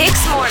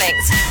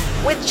mornings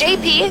with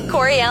JP,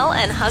 Coriel,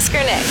 and Husker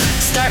Nick.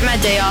 Start my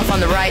day off on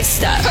the right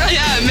stuff.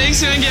 Yeah, it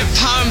makes me get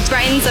pumped.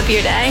 Brightens up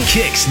your day.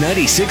 Kicks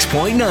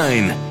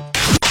 96.9.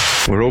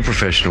 We're all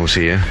professionals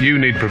here. You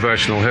need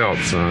professional help,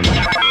 son.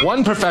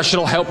 One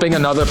professional helping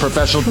another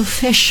professional.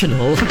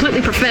 Professional.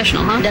 Completely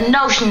professional, huh? The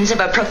notions of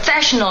a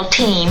professional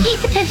team.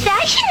 He's a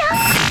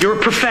professional. You're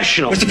a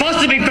professional. We're supposed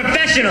to be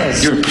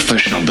professionals. You're a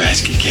professional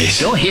basket case.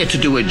 You're here to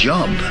do a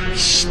job.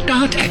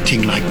 Start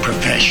acting like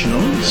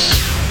professionals.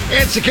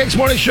 It's the Kicks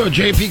Morning Show.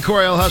 JP,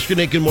 Coriel, Husker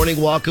Nick, good morning.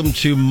 Welcome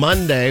to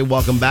Monday.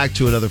 Welcome back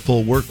to another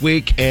full work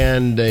week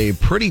and a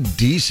pretty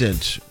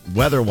decent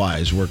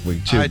weather-wise work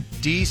week, too.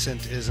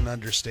 Decent is an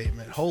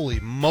understatement. Holy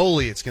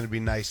moly, it's going to be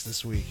nice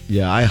this week.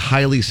 Yeah, I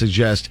highly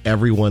suggest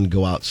everyone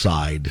go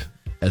outside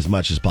as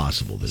much as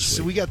possible this week.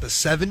 So we got the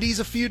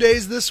 70s a few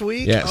days this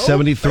week? Yeah,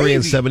 73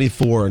 and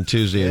 74 on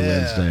Tuesday and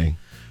Wednesday.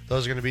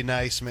 Those are going to be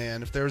nice,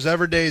 man. If there was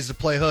ever days to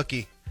play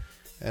hooky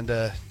and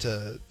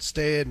to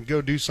stay and go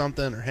do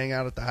something or hang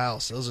out at the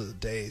house, those are the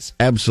days.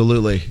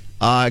 Absolutely.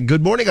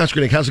 Good morning,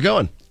 Husker Nick. How's it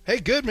going? Hey,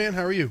 good, man.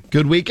 How are you?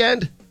 Good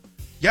weekend?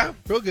 Yeah,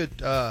 real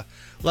good. A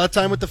lot of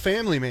time with the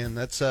family, man.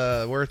 That's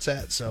where it's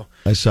at. So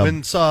I saw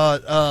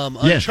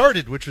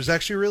Uncharted, which was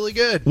actually really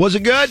good. Was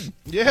it good?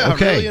 Yeah,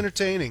 okay. Really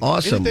entertaining.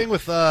 Awesome. Anything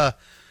with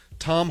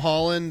Tom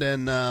Holland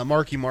and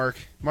Marky Mark.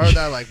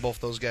 I like both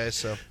those guys,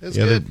 so it's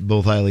good. They're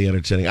both highly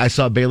entertaining. I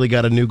saw Bailey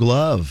got a new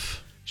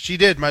glove. She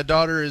did. My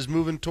daughter is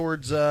moving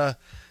towards the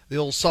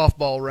old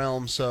softball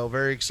realm, so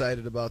very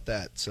excited about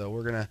that. So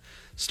we're going to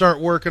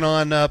start working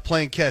on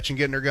playing catch and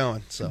getting her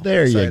going. So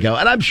there you go.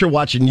 And I'm sure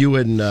watching you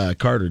and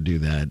Carter do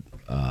that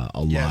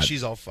a lot. Yeah,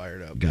 she's all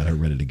fired up. Got her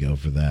ready to go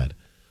for that.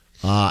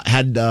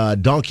 Had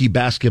donkey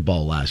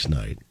basketball last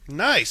night.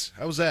 Nice.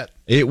 How was that?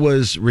 It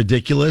was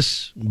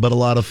ridiculous, but a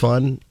lot of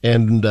fun,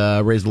 and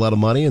raised a lot of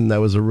money, and that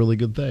was a really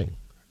good thing.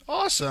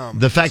 Awesome.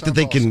 The fact that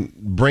they can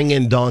bring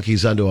in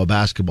donkeys onto a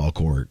basketball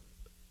court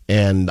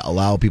and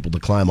allow people to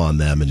climb on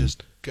them and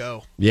just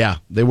go. Yeah,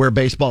 they wear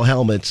baseball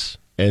helmets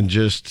and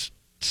just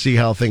see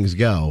how things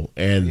go.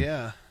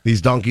 And these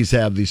donkeys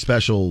have these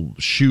special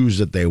shoes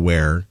that they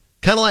wear,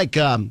 kind of like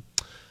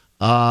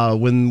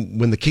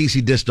when the Casey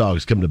Disc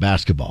Dogs come to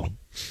basketball.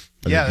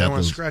 Yeah, they don't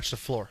want to scratch the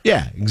floor.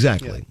 Yeah,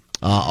 exactly.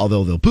 Yeah.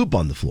 Although they'll poop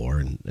on the floor,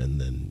 and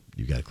then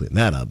you got to clean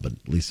that up. But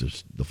at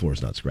least the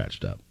floor's not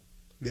scratched up.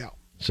 Yeah.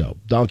 So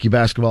donkey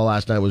basketball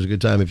last night was a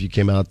good time. If you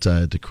came out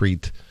to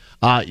Crete.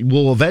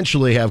 We'll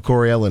eventually have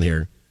Coriel in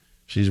here.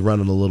 She's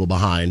running a little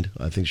behind.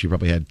 I think she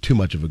probably had too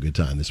much of a good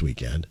time this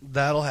weekend.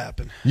 That'll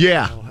happen.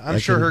 Yeah. I'm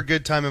sure her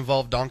good time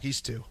involved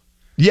donkeys, too.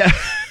 Yeah.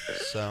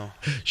 So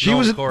she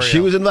was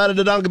invited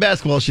to donkey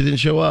basketball. She didn't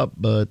show up,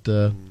 but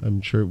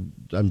I'm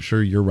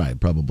sure you're right.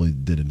 Probably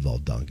did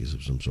involve donkeys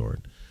of some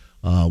sort.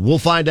 We'll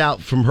find out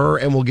from her,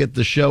 and we'll get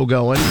the show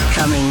going.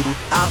 Coming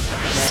up.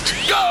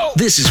 Go!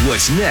 This is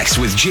what's next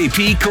with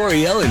JP,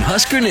 Coriel, and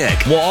Husker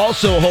Nick. We'll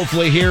also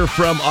hopefully hear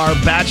from our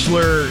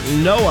bachelor,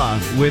 Noah,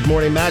 with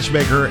Morning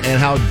Matchmaker, and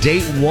how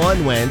date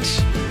one went.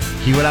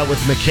 He went out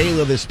with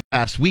Michaela this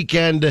past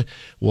weekend.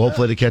 We'll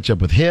hopefully to catch up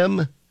with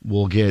him.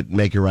 We'll get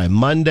Make It Right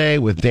Monday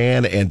with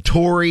Dan and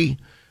Tori,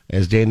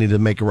 as Dan needed to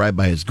make it right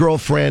by his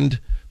girlfriend.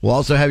 We'll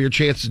also have your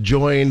chance to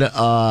join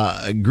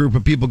a group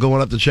of people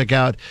going up to check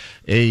out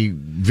a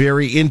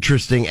very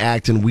interesting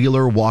act in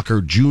Wheeler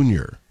Walker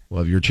Jr.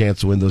 We'll have your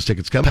chance to win those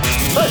tickets coming.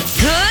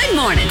 Good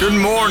morning. Good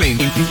morning.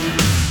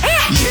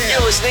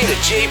 You're listening to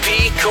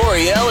JP,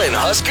 Coriel, and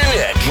Husker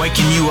Nick.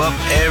 Waking you up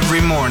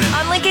every morning.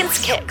 On Lincoln's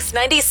Kicks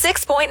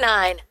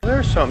 96.9.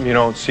 There's something you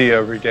don't see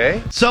every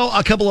day. So,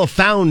 a couple of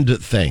found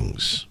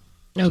things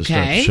to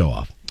start the show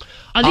off.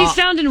 Are these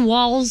found in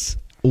walls?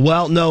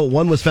 Well, no.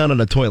 One was found in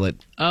a toilet.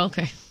 Oh,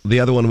 okay. The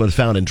other one was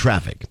found in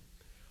traffic.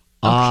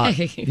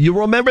 Okay. You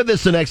remember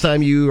this the next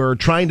time you are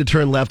trying to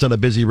turn left on a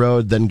busy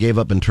road, then gave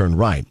up and turned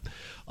right.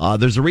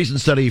 There's a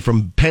recent study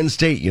from Penn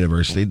State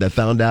University that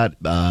found out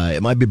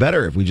it might be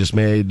better if we just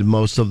made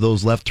most of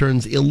those left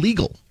turns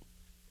illegal.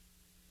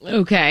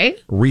 Okay.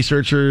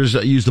 Researchers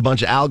used a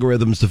bunch of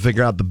algorithms to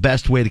figure out the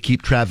best way to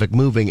keep traffic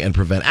moving and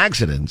prevent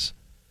accidents.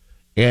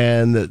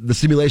 And the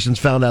simulations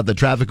found out that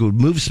traffic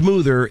would move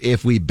smoother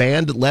if we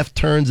banned left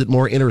turns at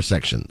more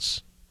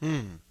intersections.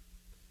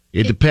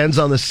 It depends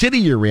on the city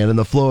you're in and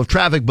the flow of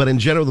traffic, but in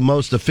general, the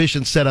most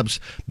efficient setups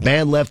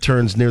ban left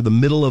turns near the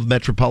middle of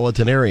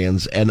metropolitan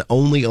areas and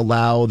only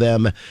allow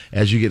them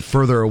as you get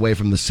further away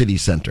from the city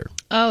center.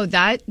 Oh,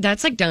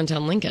 that's like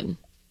downtown Lincoln.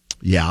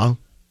 Yeah.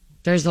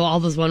 There's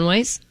all those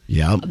one-ways?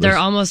 Yeah. They're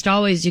almost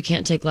always, you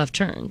can't take left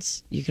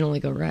turns. You can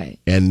only go right.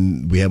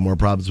 And we have more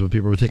problems with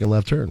people who are taking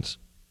left turns.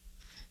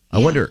 I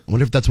wonder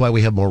if that's why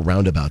we have more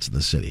roundabouts in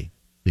the city.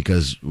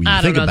 Because when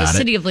you think about it, the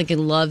city of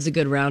Lincoln loves a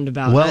good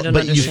roundabout. Well, I don't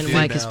understand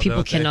why, because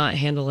people cannot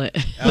handle it.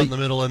 Out in the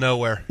middle of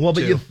nowhere. Well,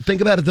 but you think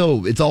about it,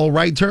 though. It's all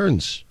right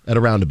turns at a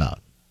roundabout.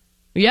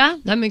 Yeah,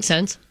 that makes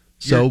sense.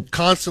 So you're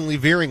constantly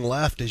veering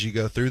left as you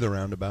go through the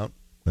roundabout.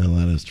 Well,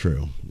 that is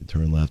true. You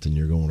turn left and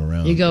you're going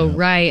around. You go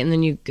right and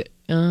then you go...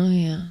 Oh,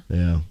 yeah.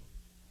 Yeah.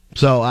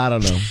 So, I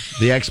don't know.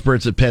 The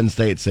experts at Penn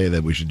State say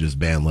that we should just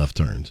ban left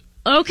turns.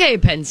 Okay,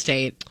 Penn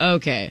State.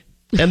 Okay.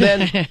 And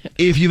then,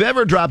 if you've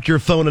ever dropped your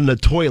phone in the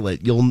toilet,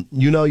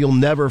 you'll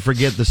never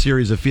forget the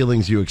series of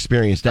feelings you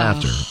experienced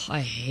after. Oh, I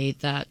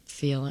hate that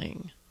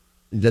feeling.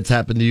 That's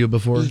happened to you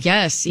before?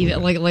 Yes,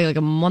 even like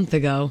a month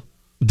ago.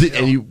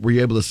 Were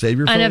you able to save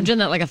your phone? And I've done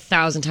that like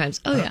 1,000 times.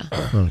 Oh yeah.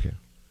 Okay.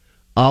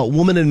 A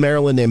woman in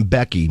Maryland named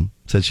Becky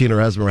said she and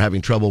her husband were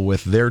having trouble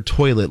with their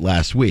toilet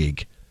last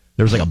week.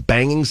 There was like a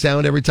banging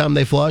sound every time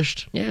they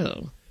flushed.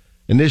 Ew.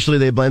 Initially,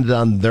 they blamed it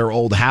on their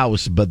old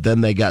house, but then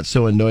they got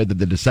so annoyed that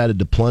they decided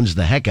to plunge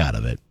the heck out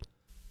of it.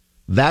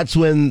 That's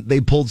when they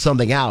pulled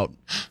something out.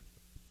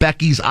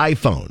 Becky's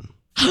iPhone.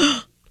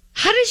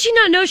 How did she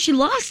not know she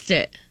lost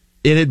it?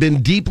 It had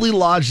been deeply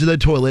lodged in the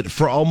toilet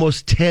for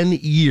almost 10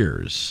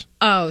 years.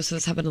 Oh, so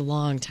this happened a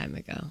long time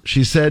ago.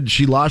 She said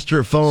she lost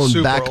her phone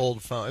Super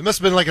old phone. It must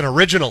have been like an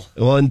original.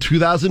 Well, in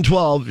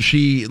 2012,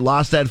 she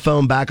lost that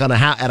phone back on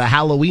at a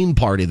Halloween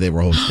party they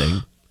were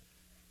hosting.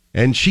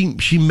 And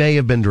she may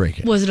have been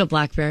drinking. Was it a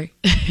BlackBerry?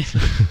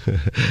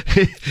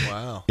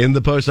 Wow. In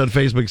the post on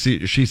Facebook,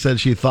 she said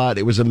she thought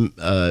it was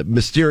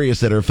mysterious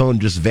that her phone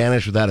just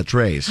vanished without a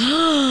trace.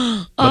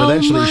 But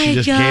eventually she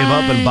just gave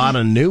up and bought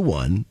a new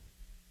one.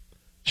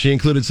 She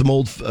included some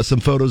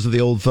photos of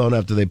the old phone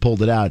after they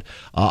pulled it out.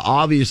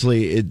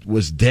 Obviously, it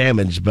was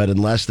damaged, but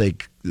unless they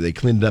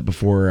cleaned it up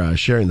before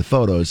sharing the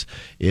photos,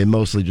 it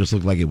mostly just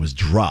looked like it was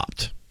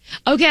dropped.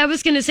 Okay, I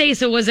was going to say,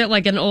 so was it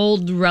like an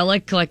old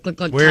relic, like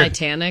looked like Weird.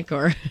 Titanic,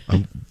 or?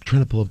 I'm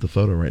trying to pull up the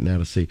photo right now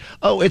to see.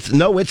 Oh, it's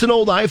an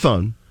old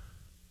iPhone.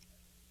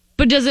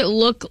 But does it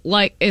look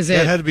like, is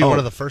it? It had to be one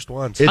of the first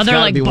ones. Are there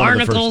like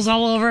barnacles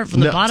all over it from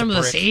the bottom of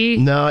the sea?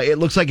 No, it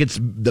looks like it's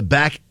the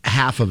back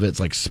half of it's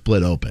like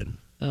split open.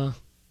 Oh,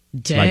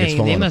 Like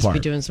dang, they must apart. be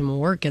doing some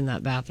work in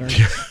that bathroom.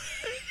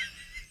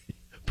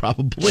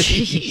 Probably.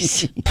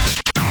 Jeez.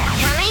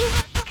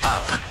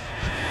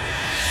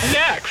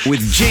 Next.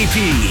 With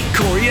JP,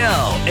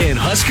 Coriel, and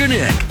Husker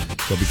Nick.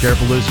 So be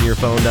careful losing your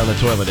phone down the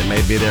toilet. It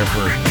may be there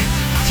for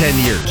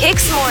 10 years.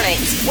 Kicks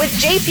Mornings with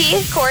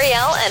JP,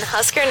 Coriel, and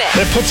Husker Nick.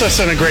 That puts us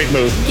in a great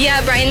mood.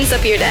 Yeah, brightens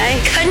up your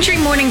day. Country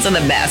mornings are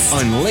the best.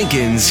 On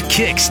Lincoln's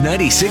Kicks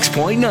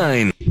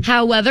 96.9.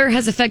 How weather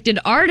has affected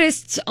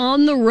artists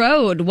on the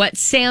road, what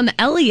Sam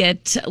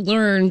Elliott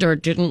learned or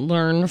didn't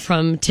learn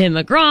from Tim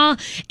McGraw,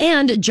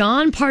 and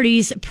John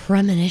Party's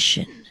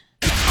premonition.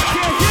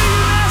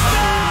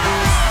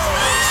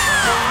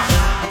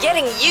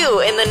 Getting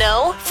you in the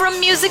know from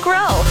Music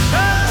Row.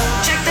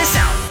 Check this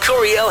out.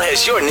 Coriel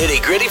has your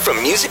nitty gritty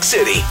from Music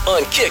City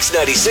on Kicks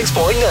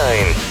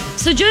 96.9.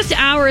 So just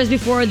hours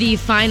before the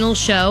final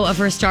show of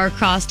her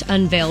Star-Crossed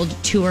Unveiled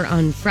tour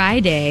on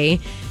Friday,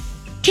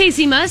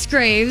 Casey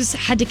Musgraves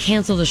had to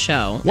cancel the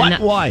show. What?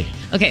 Why?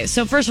 Okay,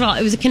 so first of all,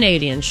 it was a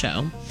Canadian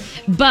show.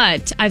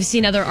 But I've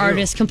seen other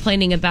artists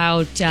complaining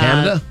about...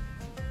 Canada?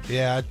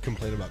 Yeah, I'd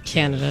complain about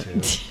Canada.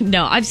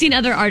 No, I've seen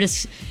other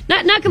artists...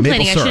 Not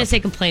complaining, I shouldn't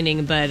say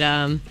complaining, but...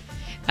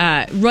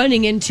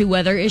 running into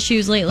weather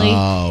issues lately.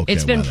 Oh, okay,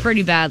 it's been weather.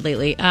 pretty bad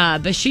lately.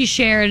 But she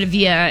shared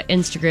via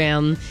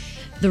Instagram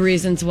the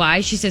reasons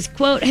why. She says,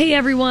 quote, "Hey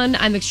everyone,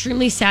 I'm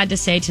extremely sad to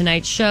say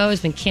tonight's show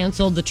has been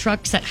canceled. The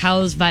trucks that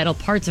house vital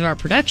parts of our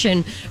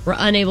production were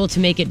unable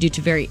to make it due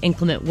to very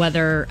inclement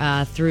weather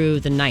through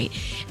the night."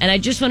 And I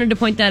just wanted to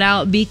point that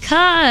out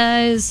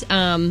because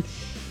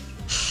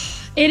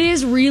it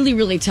is really,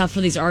 really tough for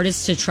these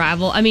artists to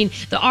travel. I mean,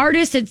 the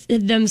artists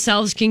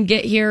themselves can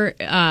get here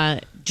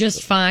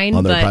just fine.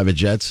 On their but, private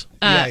jets?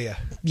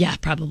 Yeah,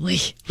 probably.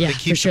 Yeah, They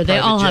keep for sure. the They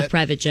all private have jet.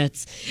 private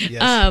jets.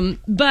 Yes.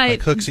 But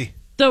Like Hooksy.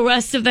 the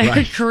rest of their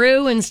Right.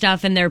 crew and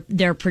stuff and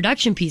their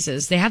production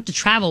pieces, they have to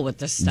travel with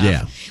this stuff.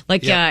 Yeah.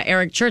 Like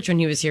Eric Church, when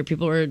he was here,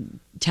 people were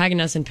tagging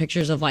us in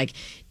pictures of like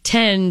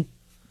 10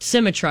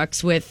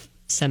 semi-trucks with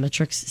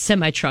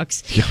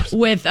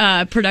with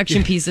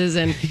production pieces.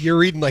 And You're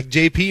reading like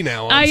JP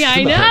now.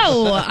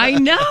 I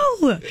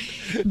know.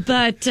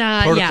 But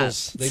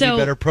Protocols. They need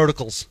better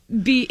protocols.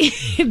 Be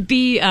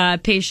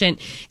patient,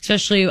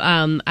 especially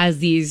as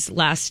these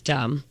last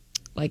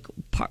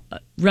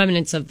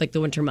remnants of like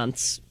the winter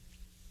months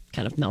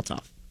kind of melt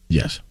off.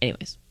 Yes.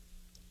 Anyways,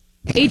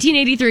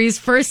 1883's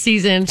first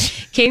season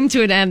came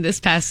to an end this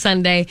past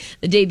Sunday.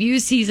 The debut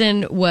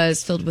season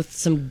was filled with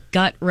some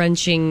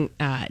gut-wrenching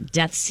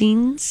death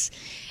scenes.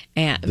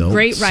 And Don't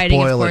great writing,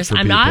 of spoil it course. for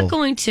I'm people. not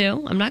going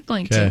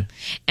to. Okay.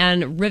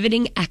 And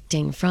riveting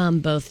acting from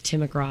both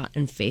Tim McGraw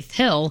and Faith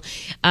Hill.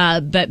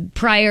 But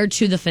prior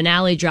to the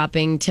finale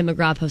dropping, Tim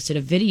McGraw posted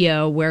a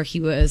video where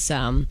he was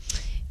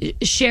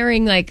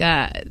sharing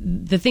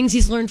the things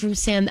he's learned from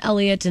Sam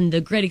Elliott and the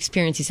great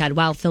experience he's had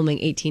while filming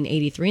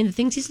 1883 and the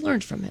things he's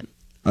learned from him.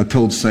 I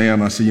told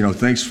Sam, I said,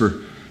 thanks for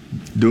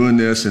doing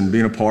this and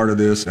being a part of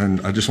this,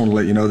 and I just want to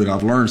let you know that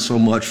I've learned so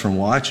much from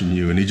watching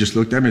you. And he just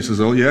looked at me and says,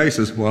 "Oh yeah?" He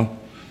says, "Well,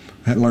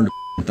 I hadn't learned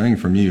a thing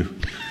from you."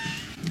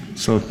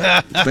 So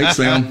thanks,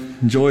 Sam.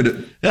 Enjoyed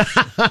it.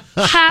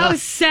 How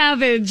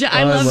savage.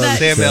 I love that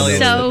Sam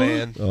Elliott's so the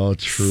man. Oh,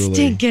 truly.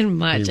 stinking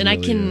much. He And I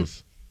really can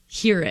is.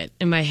 hear it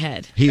in my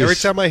head. Every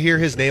time I hear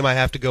his name, I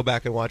have to go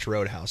back and watch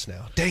Roadhouse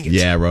now. Dang it.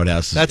 Yeah,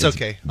 Roadhouse. That's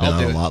okay. I'll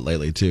do it a lot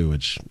lately too,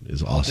 which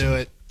is awesome. I'll do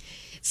it.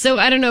 So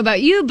I don't know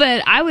about you,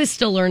 but I was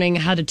still learning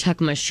how to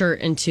tuck my shirt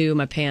into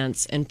my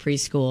pants in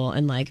preschool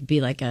and like be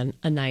like a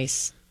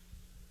nice,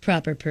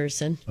 proper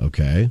person.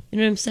 Okay. You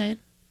know what I'm saying?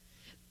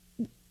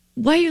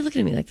 Why are you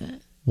looking at me like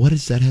that? What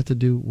does that have to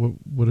do?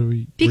 What are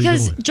we?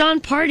 Because John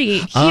Party,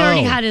 he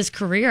already had his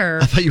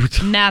career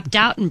mapped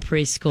out in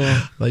preschool. I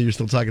thought you were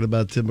still talking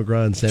about Tim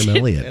McGraw and Sam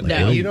Elliott.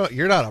 No.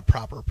 You're not a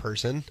proper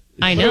person.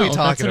 I know. What are we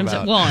talking that's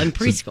what about? I'm saying. Well, in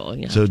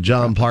preschool. Yeah. So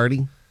John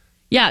Party?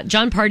 Yeah,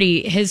 John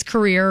Party, his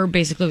career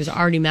basically was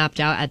already mapped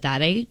out at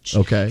that age.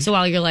 Okay. So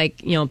while you're like,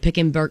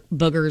 picking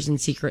boogers in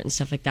secret and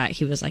stuff like that,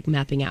 he was like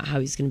mapping out how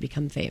he's going to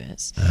become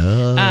famous.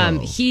 Oh.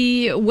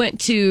 He went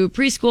to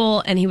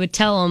preschool and he would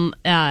tell him,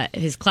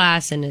 his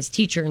class and his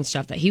teacher and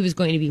stuff, that he was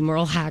going to be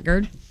Merle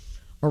Haggard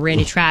or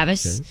Randy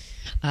Travis.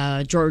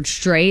 George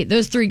Strait.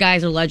 Those three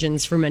guys are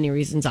legends for many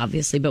reasons,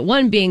 obviously, but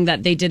one being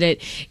that they did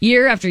it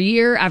year after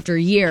year after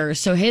year.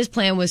 So his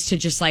plan was to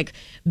just like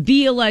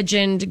be a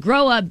legend,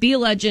 grow up, be a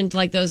legend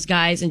like those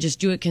guys, and just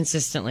do it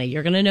consistently.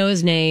 You're going to know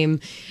his name.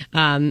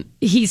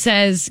 He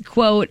says,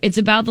 quote, it's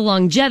about the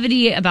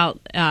longevity, about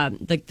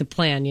like the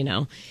plan,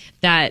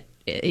 that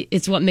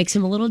it's what makes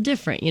him a little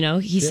different,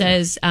 He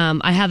says,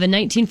 I have a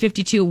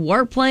 1952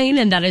 warplane,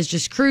 and that is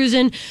just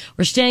cruising.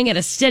 We're staying at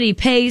a steady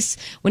pace.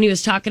 When he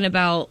was talking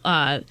about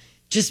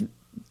just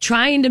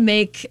trying to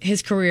make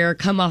his career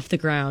come off the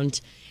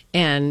ground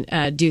and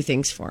do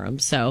things for him.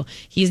 So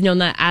he's known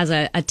that as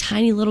a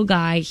tiny little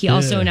guy. He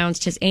also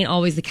announced his Ain't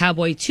Always the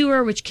Cowboy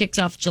tour, which kicks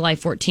off July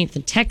 14th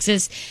in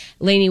Texas.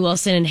 Lainey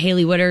Wilson and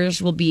Haley Witters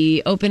will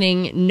be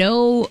opening.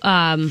 No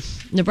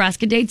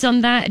Nebraska dates on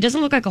that. It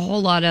doesn't look like a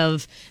whole lot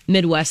of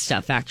Midwest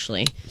stuff,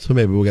 actually. So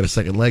maybe we'll get a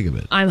second leg of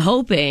it. I'm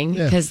hoping,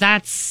 because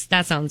that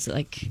sounds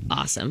like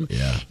awesome.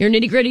 Yeah. Your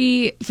Nitty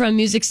Gritty from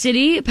Music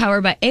City,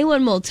 powered by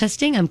A1 Mold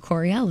Testing. I'm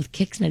Coriel with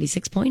Kicks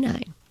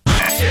 96.9.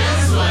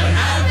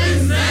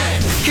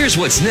 Here's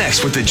what's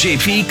next with the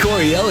JP,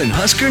 Coriel, and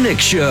Husker Nick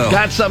show.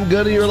 Got something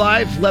good in your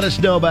life? Let us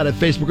know about it.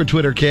 Facebook or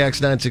Twitter,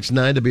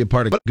 KX969, to be a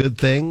part of Good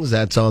Things.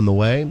 That's on the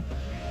way.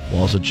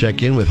 We'll also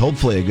check in with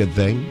hopefully a good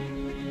thing.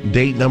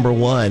 Date number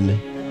 1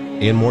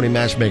 in Morning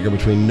Matchmaker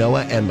between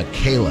Noah and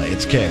Michaela.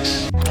 It's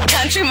Kicks.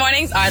 Country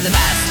mornings are the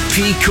best.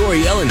 P,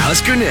 Coriel, and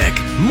Husker Nick.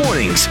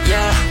 Mornings.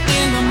 Yeah,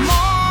 in the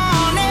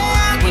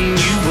morning when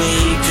you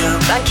wake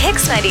up. On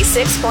Kicks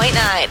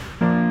 96.9.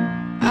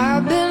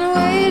 I've been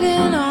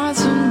waiting on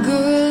some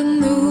good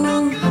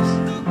news.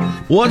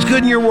 What's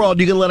good in your world?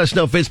 You can let us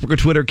know. Facebook or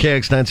Twitter,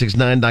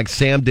 KX969, like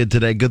Sam did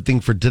today. Good thing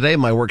for today,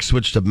 my work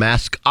switched to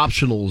mask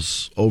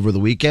optionals over the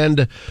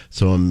weekend.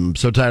 So I'm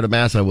so tired of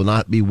masks, I will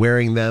not be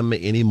wearing them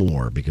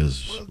anymore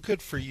because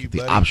good for you, the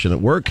buddy. option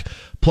at work.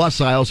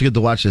 Plus, I also get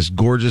to watch this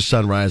gorgeous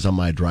sunrise on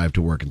my drive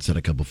to work and send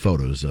a couple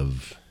photos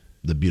of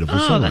the beautiful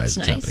sunrise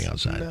that's happening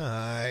outside.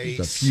 Nice. There's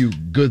a few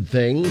good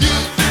things.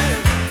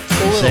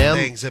 The little Sam?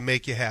 things that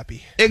make you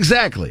happy.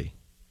 Exactly.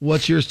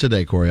 What's yours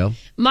today, Coriel?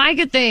 My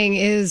good thing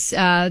is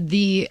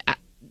the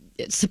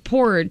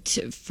support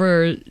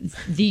for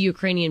the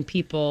Ukrainian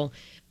people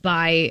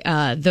by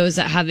those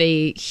that have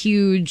a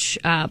huge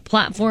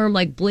platform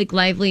like Blake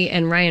Lively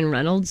and Ryan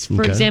Reynolds,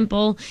 for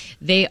example.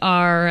 They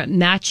are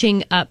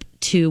matching up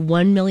to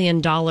 $1 million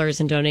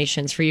in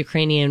donations for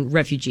Ukrainian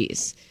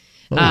refugees.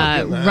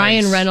 Nice.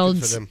 Ryan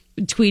Reynolds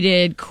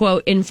tweeted,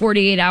 quote, in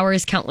 48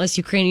 hours, countless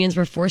Ukrainians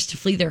were forced to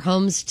flee their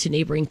homes to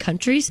neighboring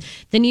countries.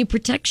 They need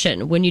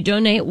protection. When you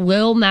donate,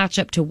 we'll match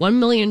up to $1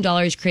 million,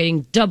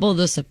 creating double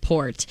the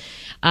support.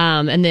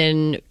 And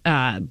then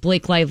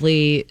Blake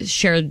Lively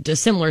shared a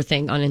similar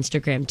thing on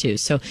Instagram, too.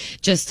 So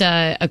just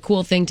a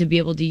cool thing to be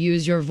able to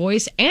use your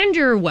voice and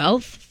your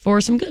wealth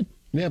for some good.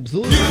 Yeah,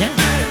 absolutely.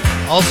 Yeah.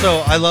 Also,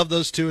 I love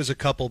those two as a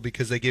couple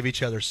because they give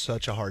each other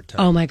such a hard time.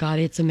 Oh, my God,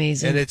 it's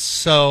amazing. And it's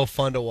so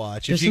fun to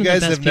watch. They're if you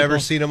guys have never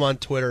seen them on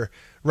Twitter,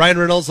 Ryan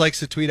Reynolds likes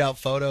to tweet out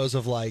photos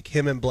of like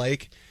him and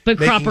Blake. But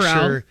crop her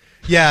out.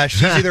 Yeah,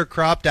 she's either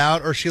cropped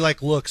out or she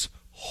like looks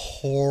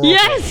horrible.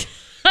 Yes,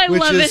 I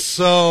love it. Which is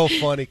so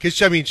funny because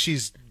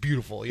she's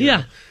beautiful. You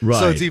know? Right.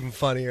 So it's even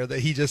funnier that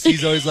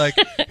he's always like,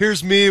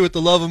 "Here's me with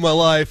the love of my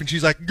life," and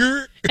she's like,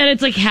 "Grr." And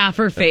it's like half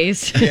her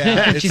face.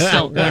 Yeah, it's she's so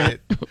so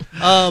good.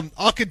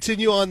 I'll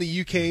continue on the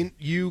Ukraine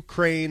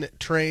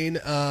train.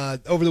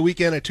 Over the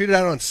weekend, I tweeted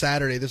out on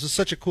Saturday. This is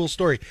such a cool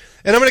story,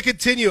 and I'm going to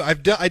continue. I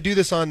do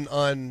this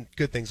on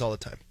Good Things all the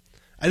time.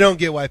 I don't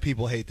get why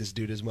people hate this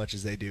dude as much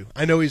as they do.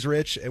 I know he's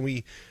rich, and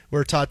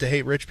we're taught to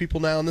hate rich people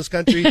now in this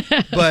country,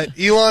 but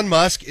Elon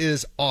Musk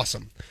is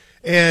awesome.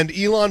 And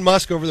Elon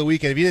Musk over the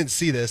weekend, if you didn't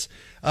see this,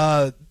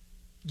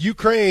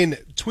 Ukraine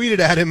tweeted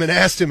at him and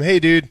asked him, "Hey,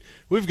 dude,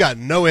 we've got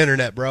no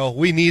internet, bro.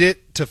 We need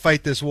it to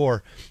fight this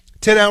war."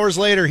 10 hours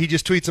later, he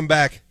just tweets him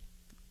back,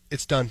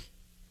 "It's done."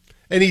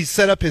 And he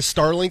set up his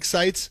Starlink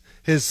sites,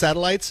 his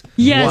satellites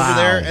over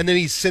there, and then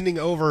he's sending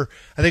over,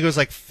 I think it was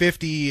like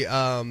 50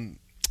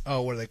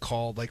 what are they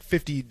called? Like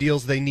 50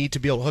 deals they need to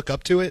be able to hook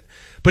up to it.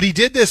 But he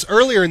did this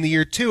earlier in the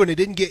year too, and it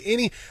didn't get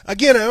any.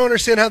 Again, I don't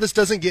understand how this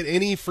doesn't get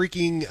any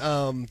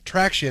freaking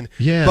traction.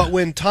 Yeah. But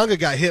when Tonga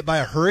got hit by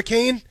a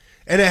hurricane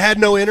and it had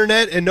no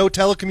internet and no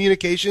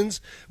telecommunications,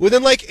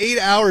 within like 8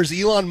 hours,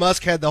 Elon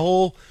Musk had the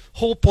whole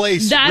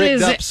place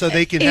rigged up so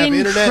they can have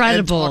internet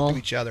and talk to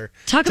each other.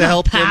 Talk to about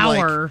help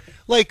power. them,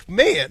 like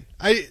man,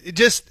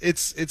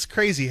 it's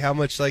crazy how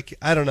much, like,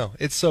 I don't know.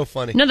 It's so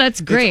funny. No,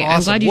 that's great. It's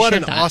awesome. I'm glad you What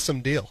shared an that.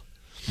 awesome deal.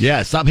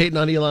 Yeah, stop hating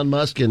on Elon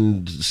Musk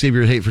and save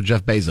your hate for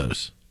Jeff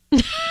Bezos.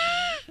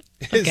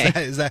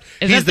 Is that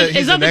Is that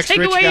the next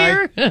rich takeaway guy?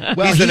 here?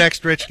 Well, he's the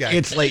next rich guy.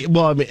 It's like,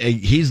 well, I mean,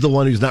 he's the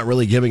one who's not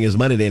really giving his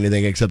money to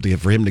anything except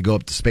for him to go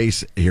up to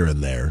space here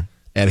and there.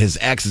 And his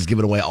ex is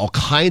giving away all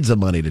kinds of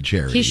money to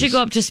charities. He should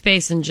go up to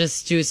space and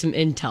just do some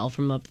intel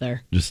from up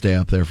there. Just stay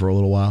up there for a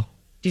little while.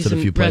 Do Sit a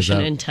some few plays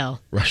Russian out. intel.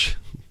 Russian.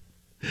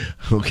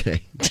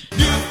 Okay.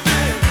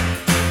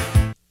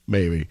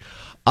 Maybe.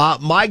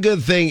 My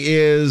good thing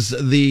is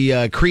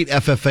the Crete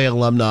FFA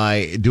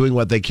alumni doing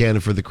what they can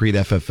for the Crete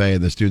FFA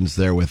and the students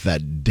there with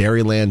that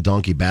Dairyland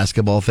donkey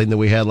basketball thing that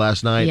we had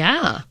last night.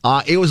 Yeah.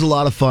 It was a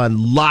lot of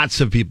fun.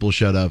 Lots of people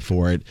showed up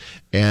for it.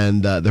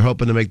 And they're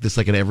hoping to make this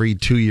like an every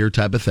 2-year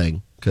type of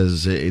thing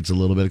because it's a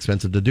little bit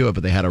expensive to do it.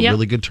 But they had a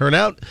really good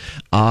turnout.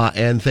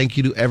 And thank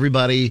you to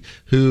everybody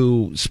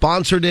who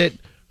sponsored it,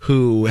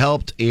 who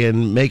helped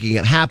in making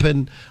it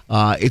happen.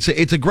 It's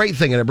a great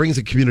thing, and it brings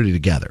the community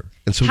together.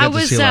 And so we got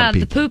to see a lot of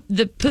people.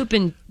 the poop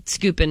and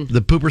scooping?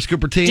 The Pooper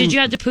Scooper team. Did you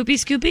have the poopy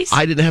scoopies?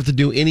 I didn't have to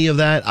do any of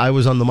that. I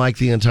was on the mic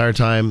the entire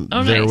time.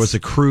 Oh, there nice. was a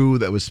crew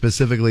that was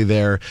specifically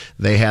there.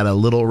 They had a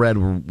little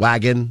red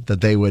wagon that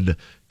they would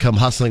come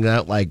hustling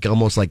out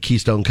almost like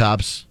Keystone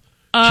Cops.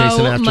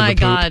 Chasing after my the poop.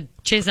 God.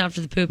 Chasing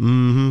after the poop.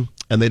 Mm-hmm.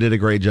 And they did a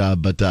great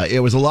job. But it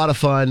was a lot of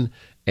fun.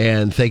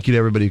 And thank you to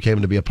everybody who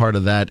came to be a part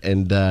of that.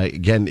 And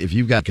again, if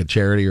you've got a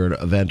charity or an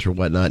event or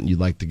whatnot and you'd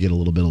like to get a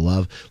little bit of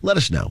love, let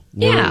us know.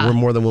 We're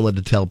more than willing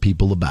to tell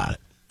people about it.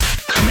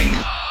 Coming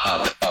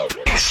up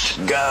next.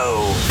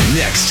 Go.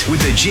 Next with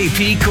the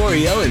JP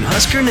Coriel and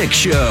Husker Nick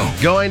show.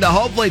 Going to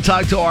hopefully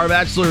talk to our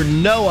bachelor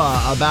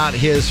Noah about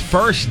his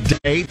first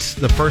date,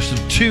 the first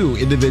of 2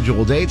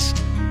 individual dates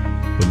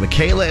with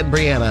Michaela and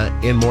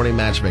Brianna in Morning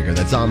Matchmaker.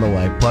 That's on the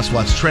way. Plus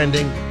what's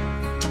trending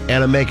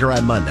and a maker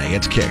on Monday.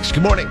 It's Kicks.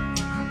 Good morning.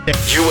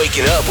 You're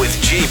waking up with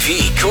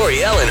JP,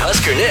 Coriel, and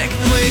Husker Nick.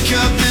 Wake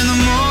up in the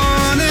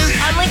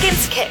morning. On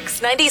Lincoln's Kicks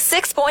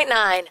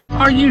 96.9.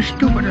 Are you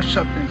stupid or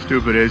something?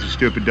 Stupid is,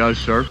 stupid does,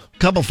 sir.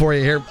 Couple for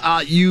you here.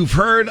 You've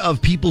heard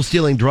of people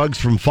stealing drugs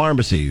from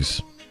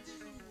pharmacies.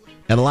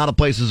 And a lot of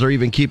places are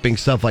even keeping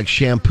stuff like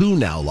shampoo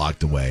now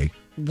locked away.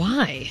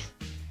 Why?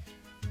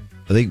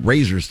 I think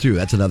razors, too.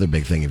 That's another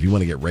big thing. If you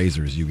want to get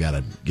razors, you got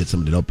to get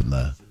somebody to open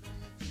the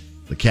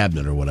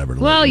cabinet or whatever.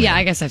 Well, yeah,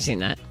 I guess I've seen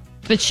that.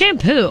 But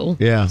shampoo?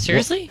 Yeah.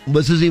 Seriously? Well,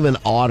 this is even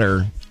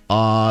odder.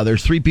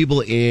 There's 3 people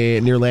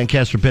near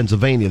Lancaster,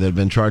 Pennsylvania that have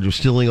been charged with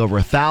stealing over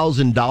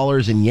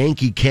 $1,000 in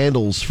Yankee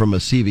candles from a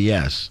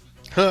CVS.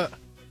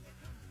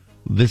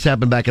 This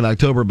happened back in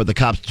October, but the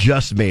cops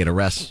just made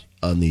arrests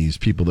on these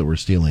people that were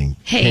stealing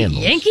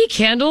candles. Yankee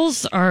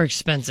candles are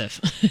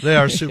expensive. They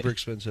are super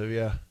expensive,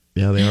 yeah.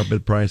 Yeah, they are a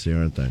bit pricey,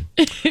 aren't they?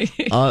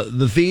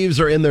 The thieves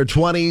are in their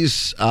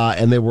 20s,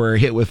 and they were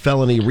hit with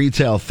felony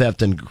retail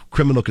theft and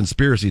criminal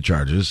conspiracy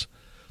charges.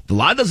 The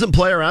law doesn't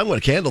play around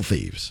with candle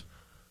thieves.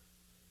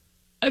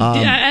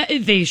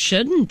 They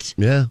shouldn't.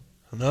 Yeah.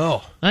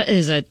 No. That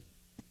is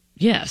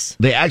yes.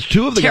 2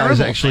 of the guys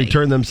Terrible actually thing.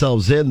 turned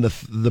themselves in.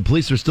 The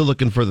police are still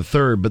looking for the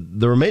third, but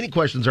the remaining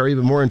questions are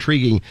even more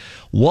intriguing.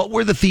 What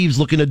were the thieves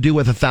looking to do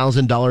with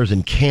 $1,000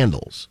 in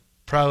candles?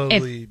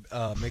 Probably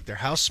make their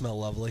house smell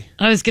lovely.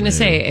 I was going to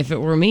say, if it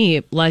were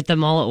me, light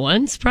them all at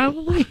once,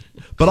 probably.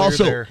 But Clear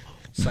also, their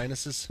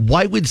sinuses.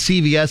 Why would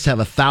CVS have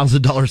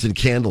 $1,000 in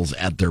candles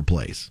at their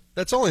place?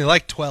 That's only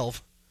like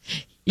 12.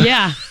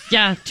 Yeah,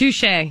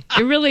 touche. It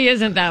really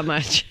isn't that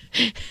much.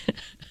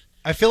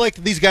 I feel like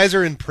these guys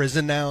are in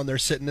prison now, and they're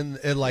sitting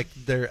in like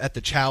they're at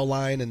the chow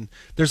line, and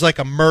there's like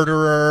a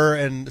murderer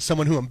and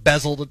someone who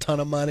embezzled a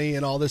ton of money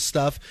and all this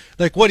stuff.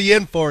 Like, what are you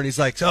in for? And he's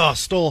like,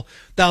 stole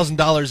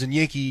 $1,000 in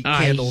Yankee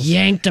candles.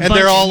 Yanked a and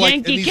bunch they're all of like,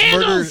 Yankee and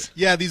candles.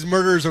 these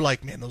murderers are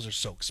like, man, those are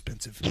so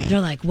expensive.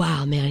 They're like,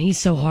 wow, man, he's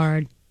so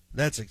hard.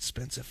 That's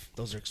expensive.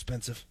 Those are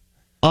expensive.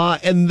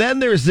 And then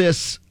there's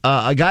this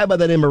a guy by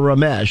the name of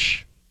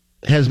Ramesh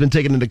has been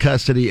taken into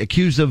custody,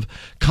 accused of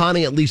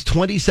conning at least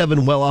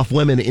 27 well-off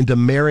women into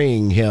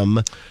marrying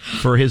him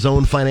for his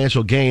own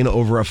financial gain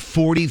over a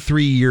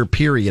 43-year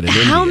period in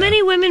India. How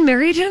many women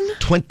married him?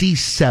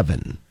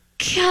 27.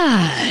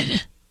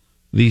 God.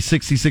 The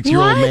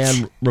 66-year-old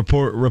What?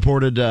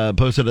 man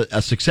posted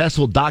a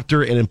successful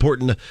doctor and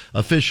important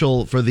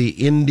official for the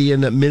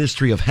Indian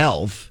Ministry of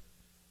Health.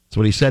 That's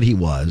what he said he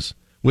was.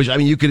 Which, I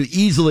mean, you could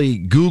easily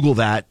Google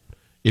that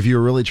if you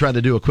were really trying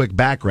to do a quick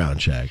background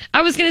check.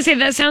 I was going to say,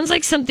 that sounds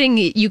like something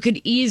you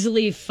could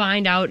easily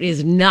find out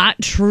is not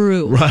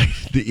true. Right,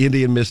 the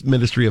Indian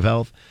Ministry of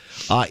Health.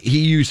 He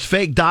used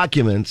fake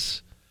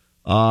documents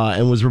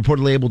and was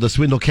reportedly able to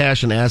swindle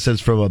cash and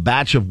assets from a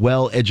batch of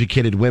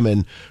well-educated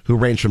women who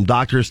range from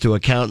doctors to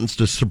accountants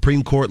to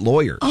Supreme Court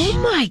lawyers.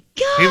 Oh, my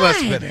God. He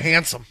must have been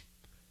handsome.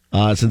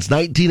 Since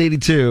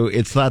 1982,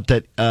 it's thought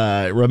that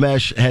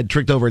Ramesh had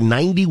tricked over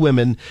 90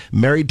 women,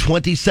 married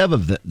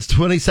 27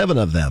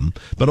 of them,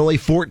 but only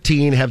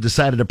 14 have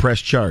decided to press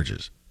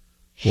charges.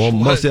 Well,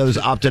 most of the others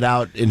opted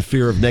out in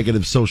fear of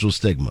negative social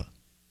stigma.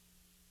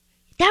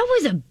 That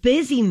was a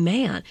busy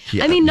man.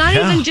 Yeah, I mean, not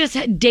even just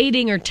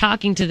dating or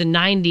talking to the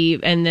 90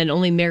 and then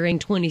only marrying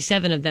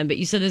 27 of them, but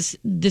you said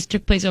this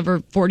took place over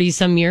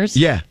 40-some years?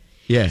 Yeah.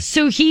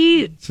 So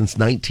since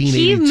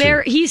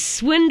 1982. He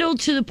swindled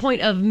to the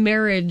point of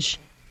marriage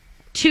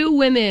 2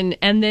 women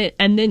and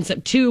then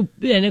some 2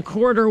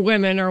 1/4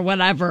 women or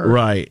whatever.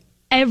 Right.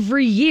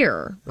 Every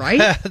year,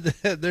 right?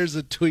 There's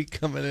a tweet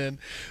coming in.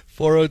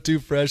 402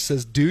 Fresh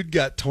says, dude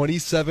got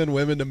 27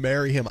 women to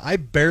marry him. I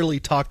barely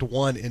talked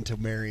one into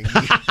marrying me.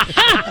 Coming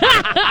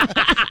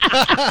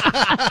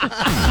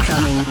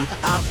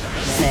up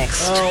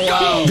next. Oh,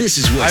 wow. This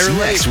is What's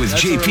Next with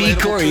That's JP,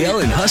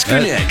 Coriel, and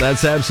Husker Nick.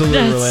 That's absolutely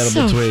a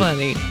relatable so tweet.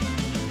 Funny.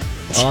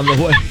 On the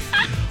way,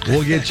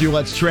 we'll get you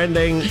what's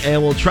trending,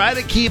 and we'll try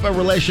to keep a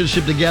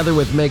relationship together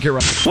with Make It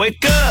Right.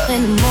 Wake up!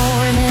 In the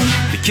morning.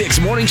 The Kicks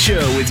Morning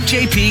Show with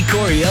JP,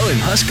 Coriel, and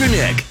Husker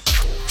Nick.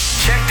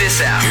 Check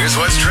this out. Here's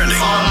what's trending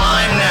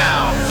online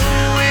now.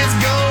 It's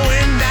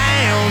going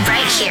down.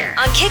 Right here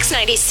on Kicks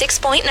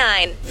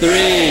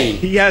 96.9.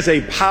 He has a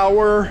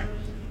power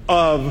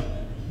of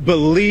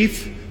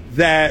belief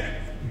that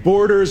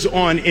borders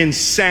on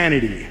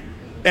insanity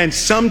and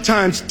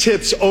sometimes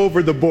tips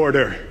over the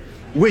border,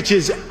 which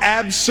is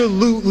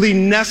absolutely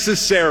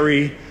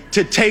necessary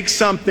to take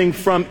something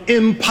from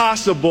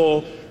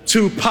impossible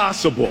to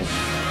possible.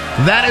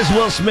 That is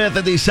Will Smith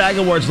at the SAG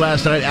Awards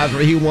last night after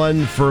he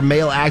won for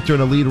male actor in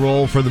a lead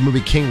role for the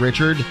movie King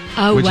Richard,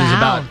 which is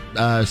about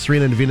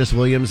Serena and Venus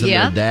Williams and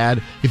their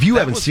dad. If you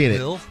haven't seen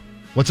Will? it,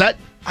 what's that?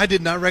 I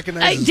did not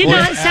recognize It did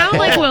not sound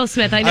like Will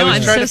Smith. I know. I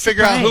was trying to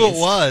figure out who it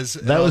surprised. was.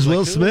 That was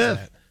Will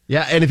Smith.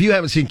 Yeah, and if you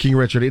haven't seen King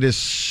Richard, it is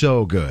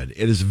so good.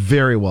 It is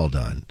very well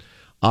done.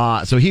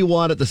 So he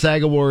won at the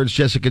SAG Awards.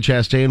 Jessica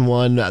Chastain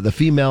won the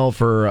female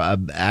for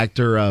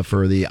actor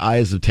for The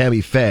Eyes of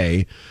Tammy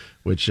Faye,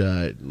 which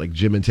like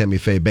Jim and Tammy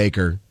Faye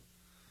Baker,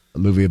 a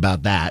movie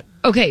about that.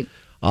 Okay.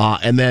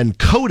 And then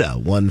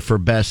Coda won for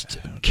best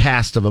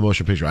cast of a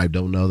motion picture. I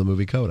don't know the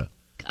movie Coda.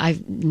 I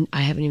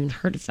haven't even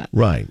heard of that.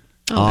 Right.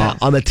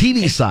 On the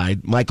TV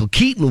side, Michael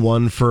Keaton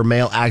won for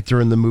male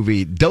actor in the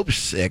movie Dope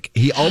Sick.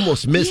 He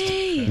almost missed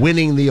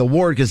winning the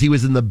award because he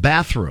was in the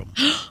bathroom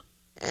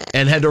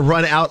and had to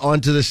run out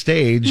onto the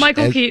stage.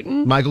 Michael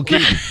Keaton.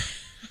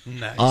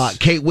 Nice.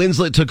 Kate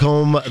Winslet took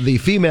home the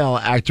Female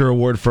Actor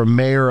Award for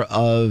Mayor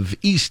of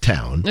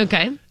Easttown.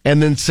 Okay.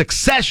 And then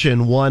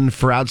Succession won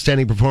for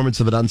Outstanding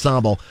Performance of an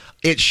Ensemble.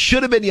 It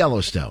should have been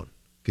Yellowstone,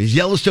 because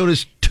Yellowstone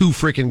is too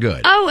freaking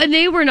good. Oh, and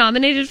they were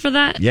nominated for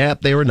that?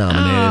 Yep, they were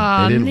nominated.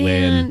 Oh, they didn't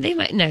win. They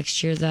might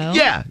next year, though.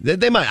 Yeah,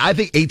 they might. I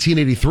think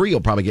 1883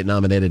 will probably get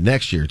nominated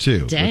next year,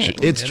 too. Dang.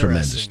 It's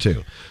tremendous,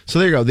 too. So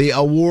there you go. The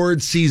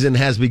award season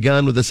has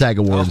begun with the SAG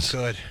Awards. Oh,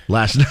 good.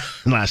 Last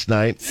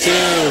night.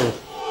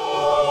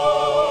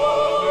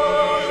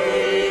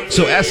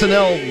 So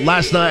SNL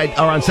last night,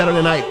 or on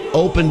Saturday night,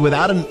 opened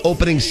without an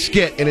opening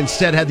skit and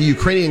instead had the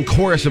Ukrainian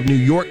chorus of New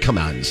York come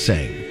out and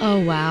sing.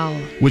 Oh, wow.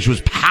 Which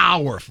was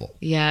powerful.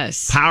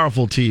 Yes.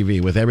 Powerful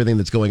TV with everything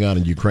that's going on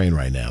in Ukraine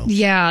right now.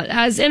 Yeah.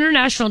 As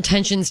international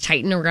tensions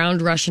tighten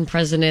around Russian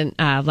President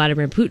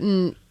Vladimir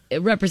Putin,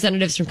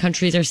 representatives from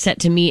countries are set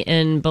to meet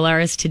in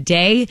Belarus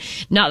today.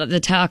 Not that the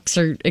talks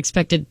are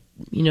expected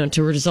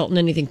to result in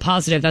anything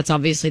positive. That's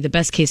obviously the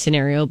best case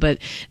scenario, but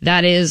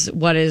that is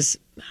what is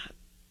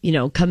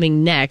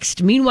coming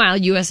next. Meanwhile,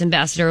 U.S.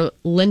 Ambassador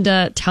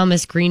Linda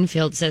Thomas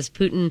Greenfield says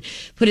Putin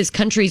put his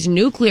country's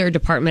nuclear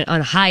department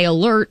on high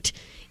alert,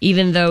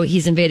 even though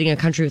he's invading a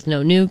country with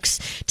no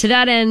nukes. To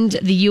that end,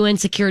 the UN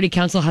Security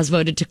Council has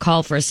voted to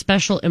call for a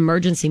special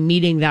emergency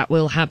meeting that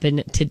will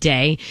happen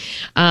today.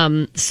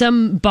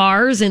 Some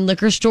bars and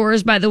liquor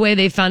stores, by the way,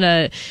 they found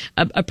a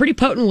pretty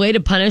potent way to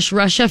punish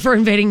Russia for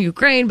invading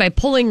Ukraine by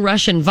pulling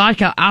Russian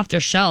vodka off their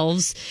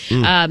shelves.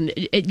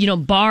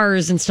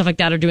 Bars and stuff like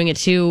that are doing it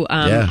too.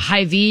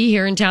 Hy-Vee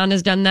here in town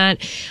has done that.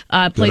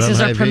 Places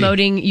are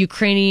promoting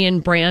Ukrainian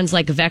brands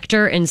like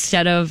Vector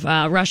instead of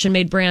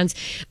Russian-made brands.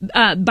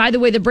 By the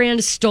way, the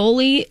brand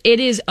Stoli, it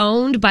is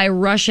owned by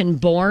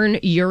Russian-born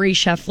Yuri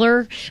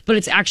Shefler, but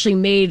it's actually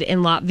made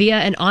in Latvia.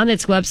 And on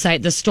its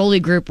website, the Stoli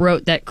Group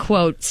wrote that,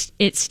 quote,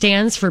 it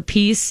stands for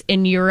peace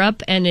in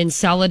Europe and in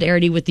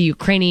solidarity with the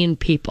Ukrainian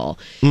people.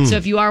 So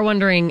if you are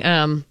wondering,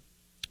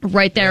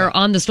 right there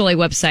on the Stoli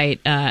website,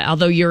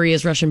 although Yuri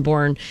is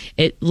Russian-born,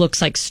 it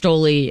looks like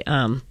Stoli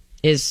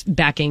is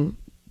backing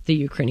the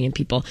Ukrainian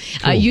people.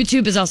 Cool.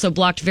 YouTube has also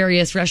blocked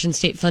various Russian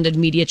state-funded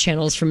media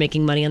channels from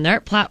making money on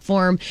their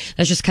platform.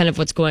 That's just kind of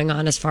what's going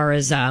on as far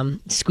as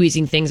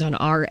squeezing things on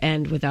our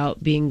end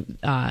without being,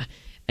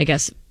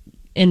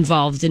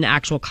 involved in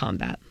actual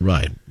combat.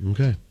 Right.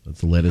 Okay.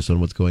 That's the latest on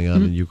what's going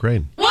on in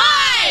Ukraine.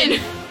 One!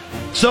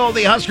 So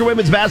the Husker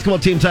women's basketball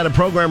team tied a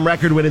program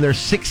record, winning their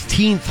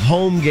 16th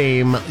home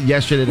game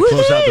yesterday to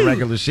close out the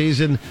regular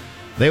season.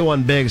 They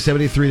won big,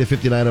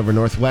 73-59 over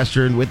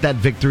Northwestern. With that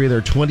victory, they're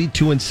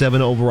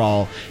 22-7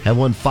 overall, have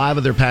won 5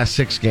 of their past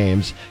 6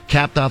 games,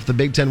 capped off the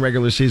Big Ten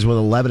regular season with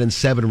an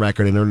 11-7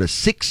 record, and earned a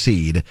 6th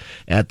seed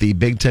at the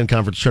Big Ten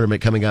Conference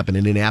Tournament coming up in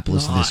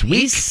Indianapolis this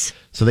week.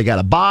 So they got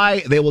a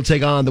bye. They will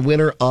take on the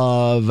winner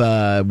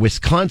of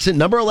Wisconsin,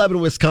 number 11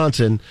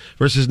 Wisconsin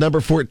versus number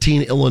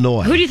 14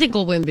 Illinois. Who do you think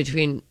will win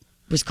between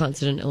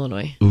Wisconsin and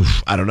Illinois?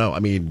 Oof, I don't know. I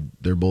mean,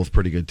 they're both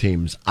pretty good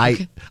teams.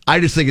 I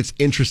just think it's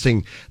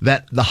interesting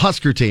that the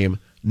Husker team,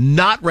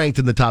 not ranked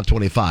in the top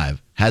 25,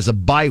 has a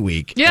bye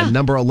week, and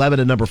number 11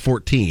 and number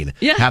 14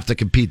 have to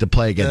compete to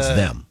play against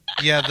them.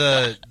 Yeah,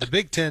 the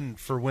Big Ten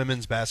for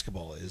women's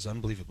basketball is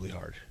unbelievably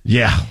hard.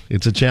 Yeah,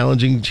 it's a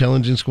challenging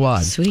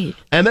squad. Sweet.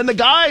 And then the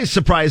guys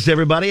surprised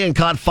everybody and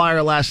caught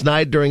fire last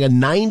night during a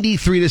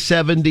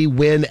 93-70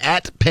 win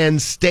at Penn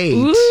State.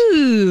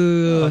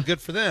 Ooh. Good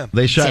for them.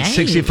 They shot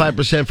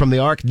 65% from the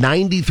arc.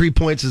 93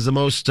 points is the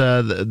most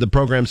the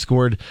program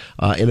scored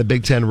in a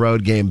Big Ten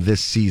road game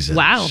this season.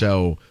 Wow.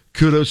 So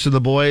kudos to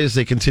the boys.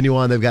 They continue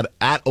on. They've got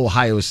at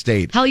Ohio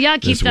State. Hell yeah,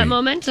 keep that week.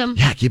 momentum.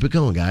 Yeah, keep it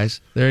going,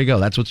 guys. There you go.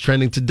 That's what's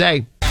trending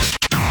today.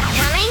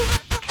 Coming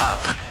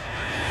up.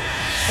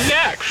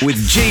 Next. With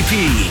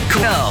JP,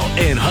 Corral,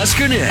 and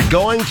Husker Nick.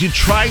 Going to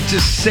try to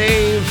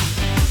save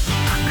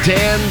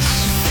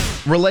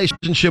Dan's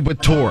relationship with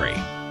Tori.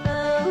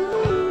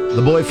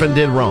 The boyfriend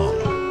did wrong.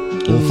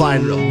 We'll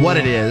find what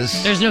it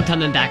is. There's no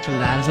coming back from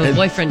that. If the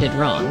boyfriend did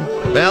wrong.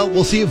 Well,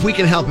 we'll see if we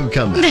can help him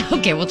come back.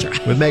 Okay, we'll try.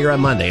 With Megar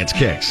on Monday, it's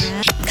Kicks.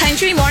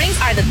 Country mornings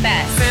are the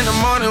best. In the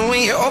morning when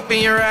you open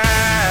your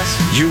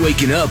eyes. You're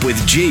waking up with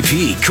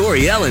JP,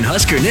 Coriel, and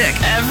Husker Nick.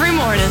 Every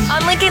morning.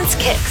 on Lincoln's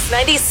Kicks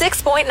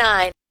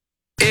 96.9.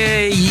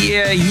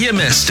 Yeah, you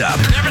messed up.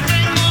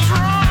 Everything goes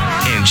wrong.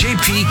 And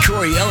JP,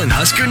 Coriel, and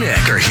Husker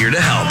Nick are here to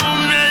help.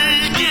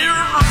 Make it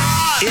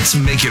right. It's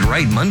Make It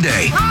Right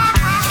Monday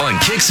on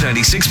Kicks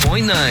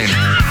 96.9.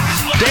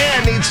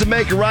 Dan needs to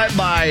make it right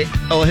by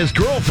his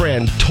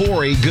girlfriend,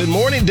 Tori. Good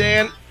morning,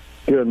 Dan.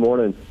 Good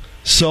morning.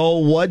 So,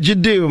 what'd you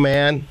do,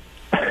 man?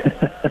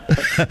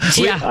 That's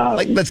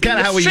kind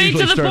of how we Straight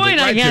usually to the start. point,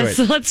 I guess.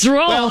 Let's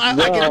roll. Well,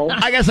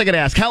 I guess I could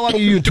ask, how long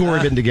have you and Tori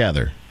been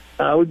together?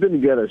 We've been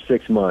together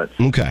 6 months.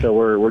 Okay. So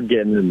we're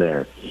getting in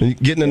there.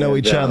 Getting to know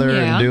each other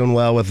and doing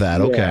well with that.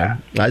 Okay. Yeah.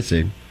 I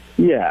see.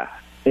 Yeah.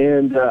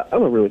 And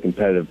I'm a really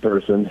competitive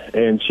person,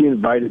 and she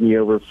invited me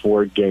over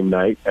for game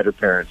night at her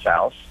parents'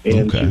 house.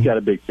 And she's got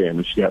a big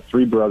family. She's got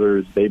 3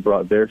 brothers. They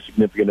brought their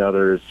significant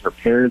others. Her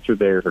parents are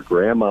there. Her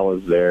grandma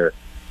was there.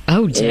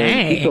 Oh,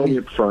 dang. And she told me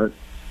up front.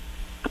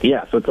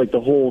 Yeah, so it's like the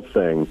whole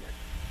thing.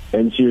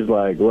 And she was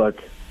like, look,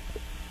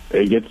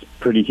 it gets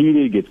pretty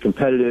heated, it gets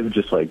competitive,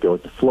 just like go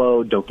with the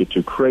flow, don't get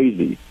too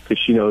crazy,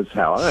 because she knows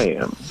how I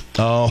am.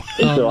 So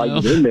I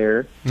get in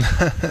there,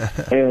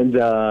 and,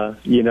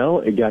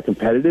 it got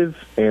competitive,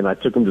 and I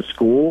took them to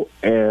school,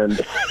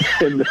 and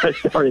I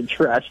started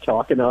trash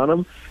talking on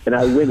them, and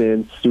I went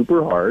in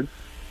super hard,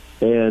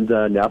 and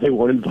now they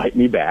won't invite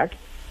me back.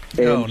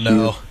 And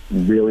she's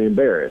really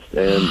embarrassed,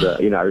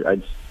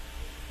 and,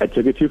 I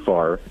took it too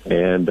far,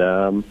 and,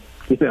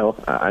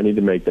 I need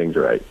to make things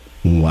right.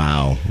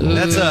 Wow.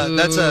 That's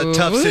a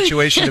tough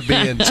situation to be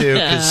in, too,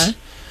 because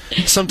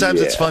sometimes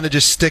it's fun to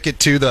just stick it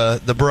to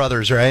the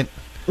brothers, right?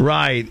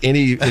 Right.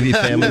 Any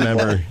family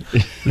member.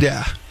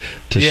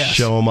 To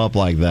show them up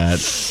like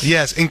that.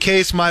 Yes. In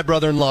case my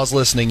brother-in-law's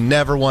listening,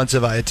 never once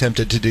have I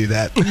attempted to do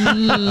that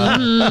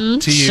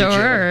to you,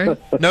 Jer.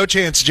 No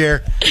chance,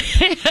 Jer.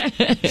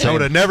 I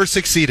would have never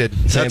succeeded.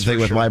 Same thing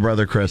with my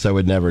brother Chris. I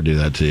would never do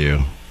that to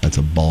you. That's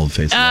a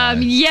bald-faced lie.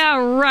 Yeah,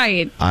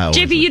 right.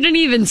 JP, you didn't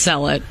even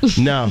sell it.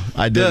 No,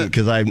 I didn't,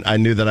 because I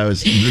knew that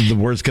the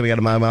words coming out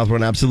of my mouth were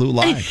an absolute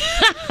lie.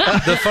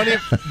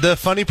 The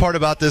funny part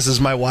about this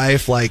is my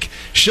wife, like,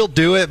 she'll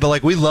do it, but,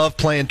 like, we love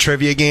playing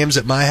trivia games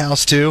at my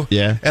house, too.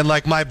 Yeah. And,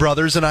 like, my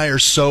brothers and I are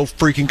so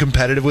freaking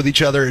competitive with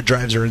each other, it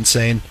drives her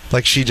insane.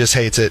 Like, she just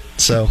hates it.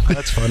 So,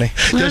 that's funny.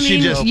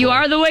 You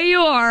are the way you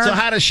are. So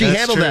how does she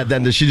handle that,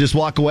 then? Does she just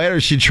walk away, or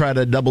does she try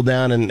to double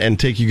down and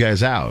take you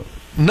guys out?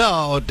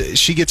 No,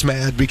 she gets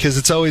mad because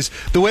it's always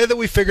the way that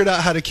we figured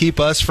out how to keep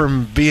us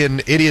from being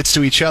idiots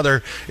to each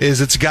other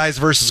is it's guys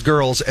versus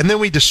girls, and then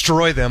we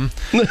destroy them,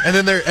 and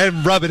then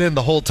and rub it in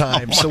the whole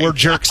time. So we're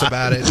jerks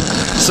about it.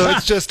 So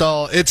it's just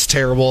it's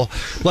terrible.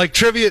 Like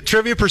Trivia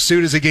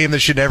Pursuit is a game that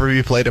should never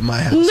be played in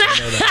my house. I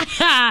know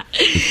that.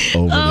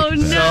 Oh no!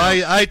 So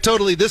I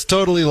totally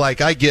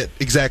I get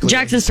exactly.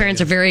 Jackson's parents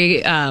are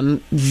very,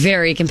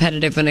 very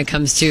competitive when it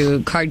comes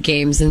to card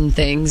games and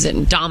things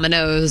and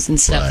dominoes and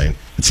stuff. Right.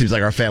 It seems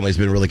like our family's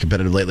been really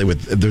competitive lately.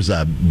 There's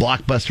a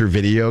Blockbuster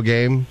video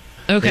game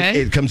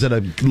Okay. It comes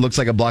in looks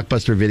like a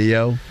Blockbuster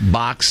Video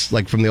box,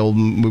 like from the old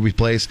movie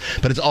place,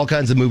 but it's all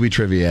kinds of movie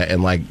trivia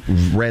and like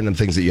random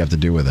things that you have to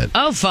do with it.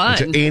 Oh,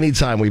 fun. And so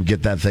anytime we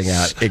get that thing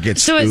out, it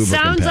gets So it uber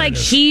sounds like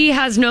competitive. he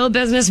has no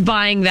business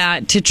buying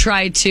that to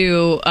try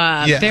to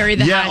bury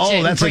the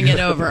hatchet and bring it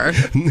over.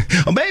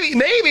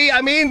 Maybe.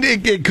 I mean,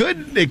 it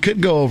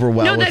could go over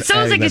well. No, that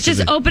sounds like it's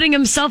just opening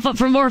himself up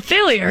for more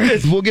failure.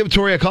 We'll give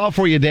Tori a call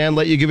for you, Dan.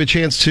 Let you give a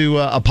chance to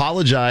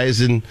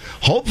apologize, and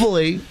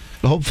hopefully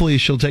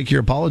she'll take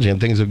your apology and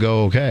things will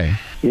go okay.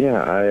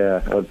 Yeah, I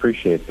would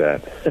appreciate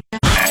that.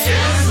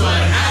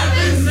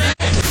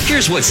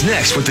 Here's what's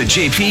next with the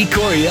JP,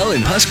 Coriel,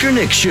 and Husker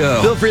Nick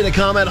show. Feel free to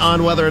comment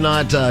on whether or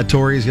not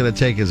Tori's going to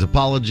take his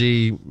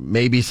apology.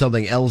 Maybe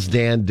something else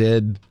Dan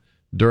did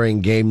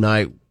during game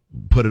night,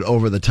 put it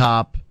over the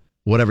top.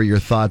 Whatever your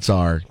thoughts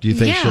are. Do you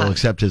think she'll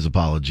accept his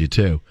apology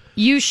too?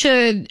 You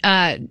should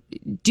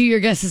do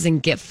your guesses in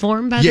GIF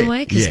form, by the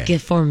way, because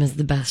GIF form is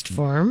the best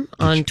form.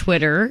 On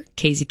Twitter,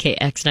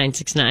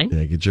 KZKX969.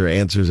 Yeah, get your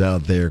answers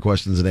out there,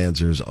 questions and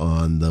answers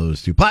on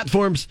those two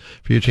platforms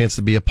for your chance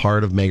to be a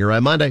part of Mega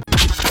Ride Monday.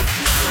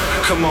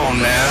 Come on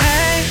now.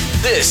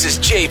 This is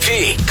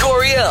JP,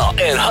 Coriel,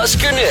 and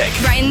Husker Nick.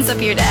 Brightens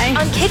up your day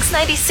on Kix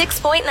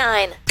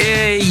 96.9.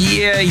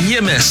 Yeah,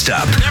 you messed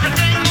up.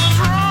 Everything was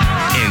wrong.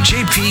 And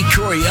JP,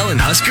 Coriel, and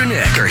Husker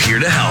Nick are here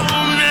to help.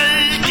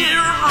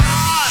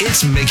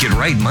 It's Make It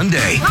Right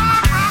Monday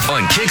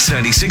on Kix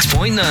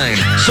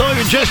 96.9. So if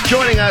you're just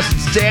joining us,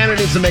 it's Dan who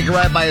needs to make it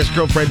right by his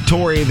girlfriend,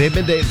 Tori. They've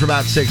been dating for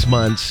about 6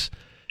 months.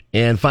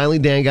 And finally,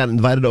 Dan got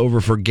invited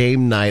over for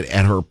game night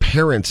at her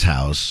parents'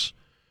 house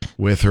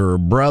with her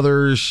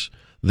brothers,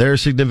 their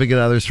significant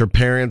others, her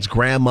parents,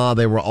 grandma.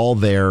 They were all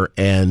there.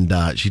 And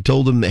she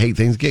told them, hey,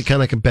 things get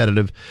kind of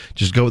competitive.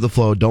 Just go with the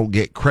flow. Don't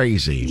get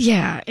crazy.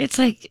 Yeah, it's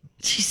like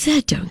she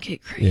said, don't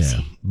get crazy.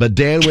 Yeah. But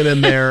Dan went in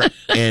there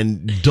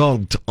and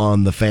dunked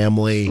on the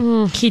family.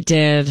 He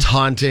did.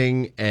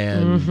 Taunting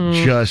and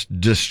just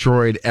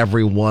destroyed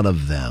every one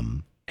of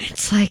them.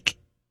 It's like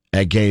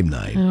at game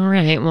night. All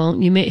right. Well,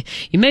 you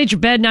made your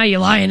bed. Now you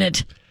lie in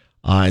it.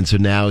 And so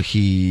now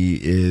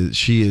his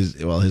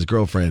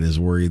girlfriend is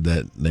worried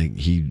that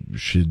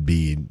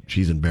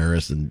she's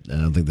embarrassed, and I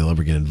don't think they'll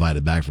ever get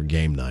invited back for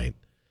game night.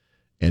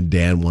 And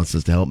Dan wants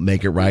us to help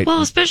make it right.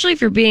 Well, especially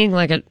if you're being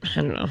like I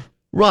don't know.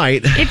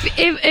 Right.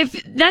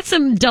 If that's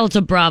some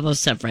Delta Bravo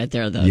stuff right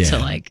there, though, to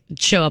like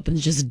show up and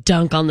just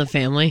dunk on the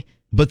family.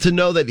 But to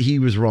know that he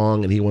was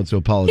wrong and he wants to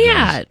apologize.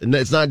 Yeah. And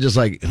it's not just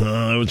like,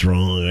 I was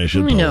wrong, I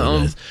should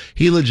apologize.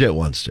 He legit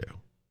wants to.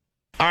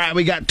 All right,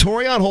 we got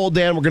Tori on hold,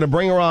 Dan. We're going to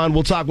bring her on.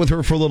 We'll talk with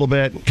her for a little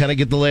bit, kind of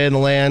get the lay of the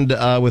land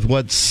with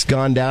what's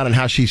gone down and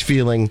how she's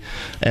feeling.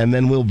 And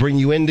then we'll bring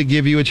you in to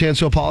give you a chance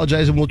to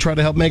apologize, and we'll try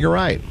to help make it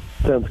right.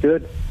 Sounds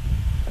good.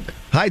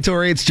 Hi,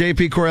 Tori. It's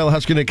JP, Coriel,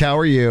 Husker Nick. How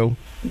are you?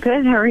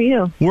 Good. How are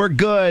you? We're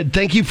good.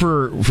 Thank you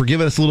for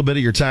giving us a little bit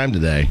of your time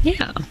today.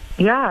 Yeah.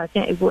 Yeah.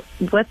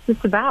 What's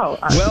this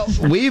about? Well,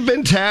 we've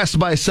been tasked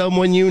by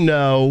someone you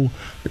know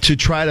to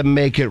try to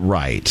make it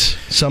right.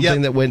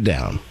 Something that went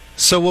down.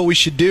 So what we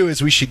should do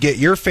is we should get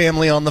your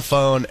family on the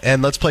phone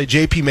and let's play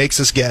JP Makes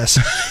Us Guess.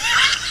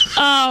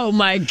 Oh,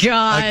 my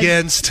God.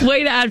 Against...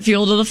 Way to add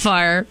fuel to the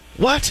fire.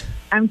 What?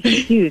 I'm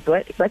confused.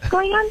 What's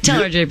going on?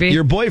 Tell her, JP.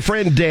 Your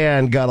boyfriend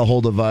Dan got a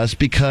hold of us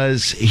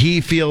because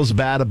he feels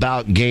bad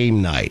about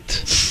game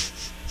night.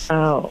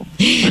 Oh.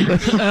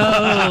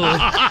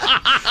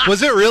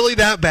 Was it really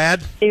that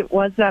bad? It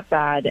was that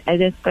bad,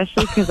 and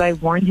especially because I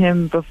warned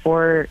him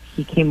before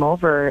he came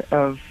over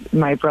of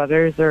my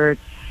brothers are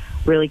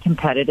really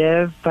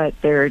competitive, but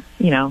they're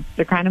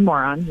kind of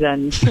morons,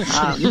 and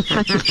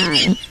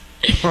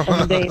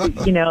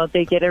and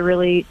they get a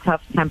really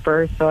tough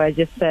temper. So I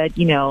just said,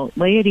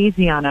 lay it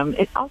easy on him.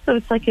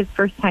 It's like his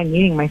first time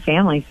meeting my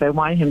family, so I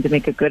wanted him to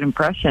make a good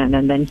impression.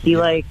 And then he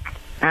I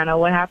don't know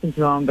what happened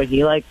to him, but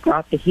he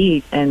brought the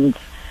heat, and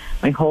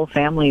my whole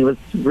family was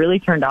really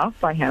turned off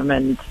by him,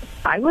 and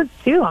I was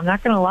too. I'm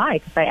not going to lie,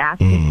 because I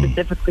asked him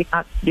specifically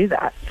not to do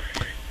that.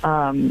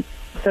 So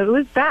it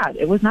was bad.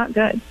 It was not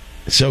good.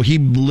 So he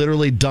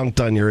literally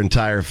dunked on your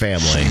entire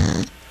family.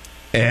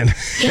 And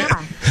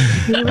yeah,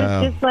 he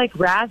was just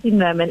razzing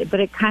them, but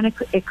it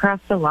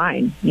crossed the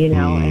line,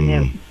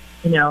 and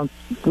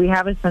we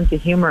have a sense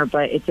of humor,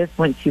 but it just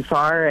went too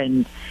far.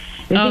 And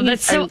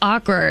that's so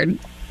awkward.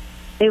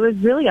 It was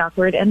really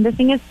awkward. And the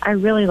thing is, I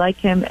really like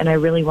him, and I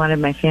really wanted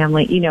my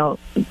family.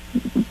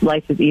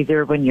 Life is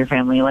easier when your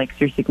family likes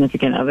your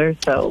significant other.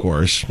 So, of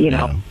course,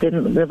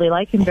 didn't really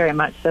like him very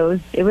much. So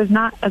it was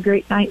not a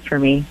great night for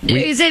me.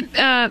 Is it?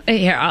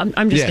 Here,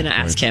 I'm just going to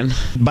ask him.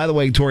 By the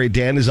way, Tori,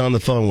 Dan is on the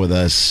phone with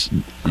us.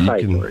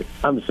 Hi, Tori.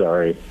 I'm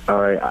sorry. All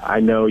right,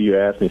 I know you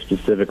asked me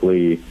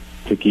specifically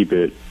to keep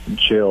it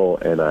chill,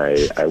 and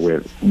I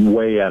went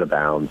way out of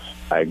bounds.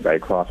 I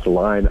crossed the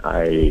line.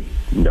 I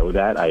know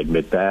that. I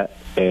admit that.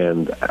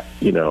 And,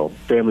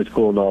 family's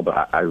cool and all,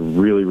 but I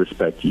really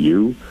respect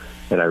you.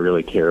 and I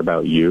really care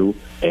about you.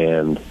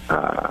 And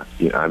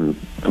I'm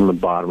from the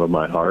bottom of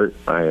my heart,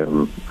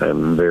 I'm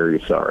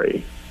very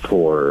sorry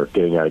for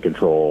getting out of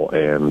control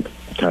and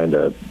kind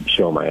of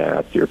showing my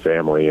ass to your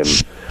family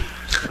and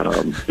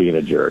being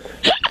a jerk.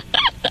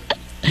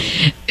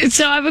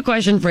 So I have a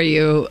question for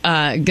you,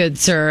 good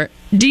sir.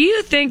 Do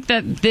you think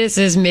that this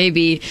is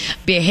maybe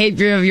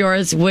behavior of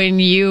yours when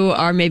you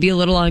are maybe a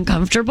little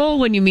uncomfortable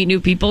when you meet new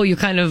people? You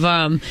kind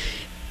of,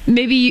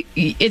 maybe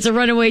it's a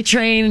runaway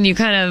train and you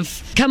kind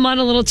of come on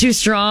a little too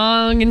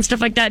strong and stuff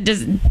like that.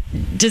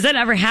 Does that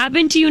ever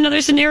happen to you in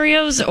other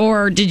scenarios?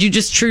 Or did you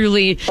just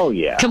truly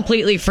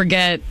completely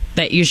forget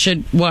that you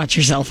should watch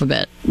yourself a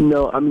bit?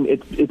 No, I mean,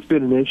 it's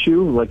been an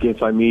issue. Like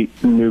if I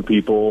meet new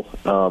people,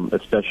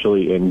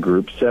 especially in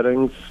group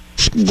settings,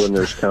 when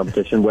there's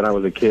competition. When I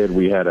was a kid,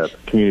 we had a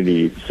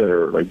community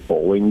center, like,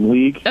 bowling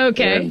league.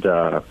 Okay. And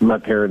my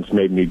parents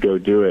made me go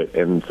do it.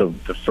 And so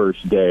the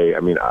first day, I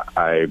mean,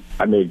 I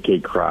made a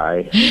kid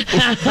cry.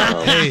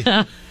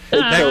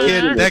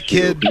 That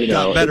kid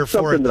got better for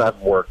it. Something that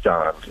I've worked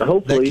on.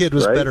 Hopefully, that kid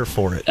was right? better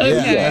for it.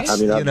 Okay. Yeah, I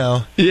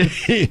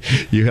mean,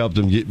 you helped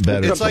him get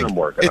better.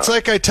 It's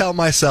like I tell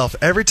myself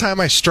every time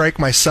I strike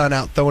my son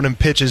out throwing him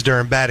pitches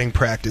during batting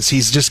practice,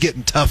 he's just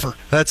getting tougher.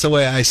 That's the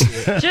way I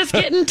see it. Just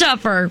getting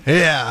tougher.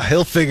 Yeah,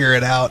 he'll figure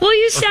it out. Well,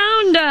 you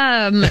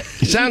sound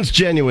he sounds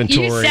genuine,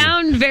 Tori. You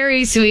sound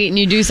very sweet, and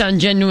you do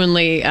sound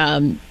genuinely a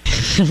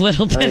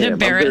little bit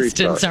embarrassed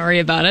and sorry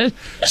about it.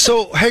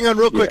 So, hang on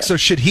real quick. So,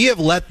 should he have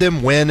let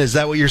them win? Is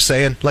that what you're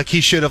saying? Like,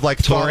 he should have,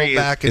 like, Tori,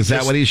 back? Is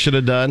that what he should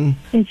have done?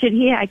 And should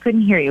he? I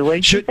couldn't hear you. What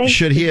did you say?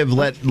 Should he have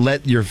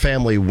let your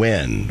family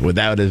win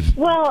without his...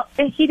 Well,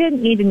 he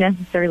didn't need to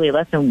necessarily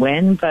let them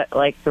win, but,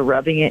 like, the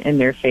rubbing it in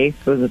their face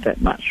was a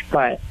bit much.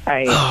 But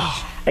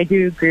I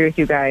do agree with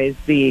you guys.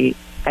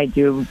 I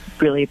do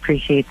really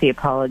appreciate the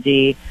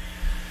apology.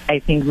 I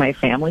think my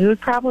family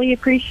would probably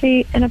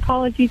appreciate an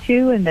apology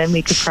too, and then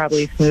we could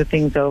probably smooth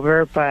things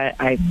over. But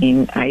I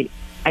mean, I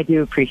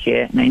do appreciate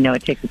it, and I know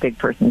it takes a big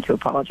person to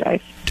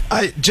apologize.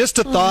 Just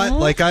a thought,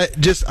 like I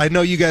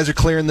know you guys are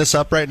clearing this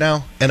up right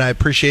now, and I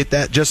appreciate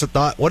that. Just a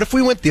thought. What if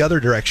we went the other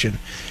direction,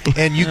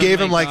 and you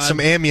gave him like some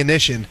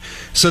ammunition?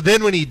 So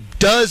then, when he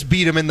does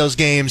beat him in those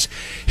games,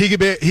 he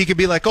could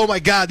be like, "Oh my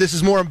God, this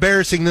is more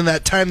embarrassing than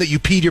that time that you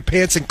peed your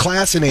pants in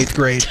class in 8th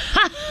grade."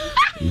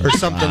 Or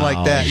something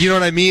like that. You know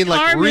what I mean?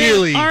 Like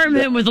arm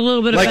him with a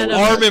little bit of venom.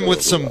 Arm him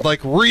with some like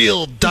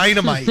real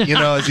dynamite,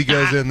 as he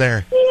goes in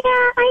there. Yeah,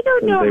 I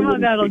don't know how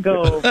that'll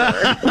go over.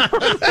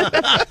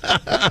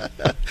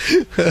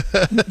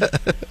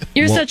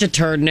 You're such a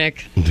turd,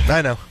 Nick.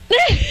 I know.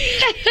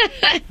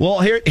 Well,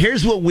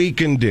 here's what we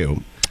can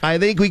do. I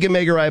think we can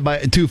make it right by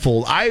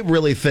twofold. I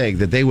really think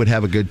that they would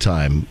have a good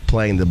time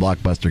playing the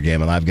Blockbuster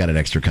game, and I've got an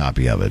extra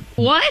copy of it.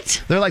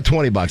 What? They're like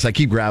 $20. I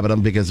keep grabbing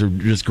them because they're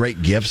just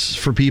great gifts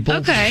for people.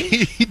 Okay.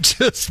 He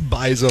just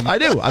buys them. I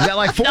do. I've got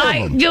like 4 of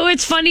them. You know,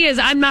 what's funny is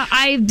I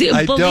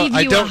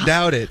don't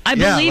doubt it. I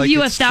believe you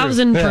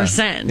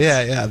 1,000%.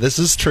 Yeah, this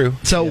is true.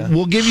 So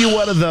we'll give you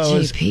one of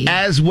those, JP.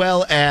 as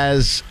well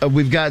as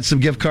we've got some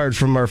gift cards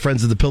from our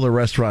friends at the Pillar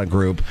Restaurant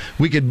Group.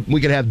 We could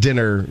have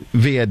dinner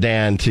via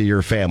Dan to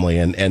your family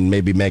and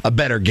maybe make a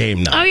better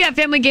game night. Oh yeah,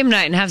 family game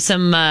night and have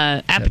some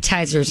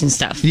appetizers and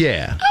stuff.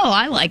 Yeah. Oh,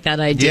 I like that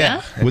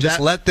idea. Yeah. Just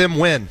let them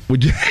win.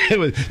 Do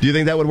you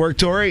think that would work,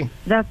 Tori?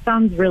 That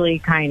sounds really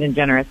kind and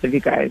generous of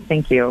you guys.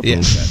 Thank you. Yeah.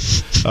 Okay.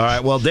 All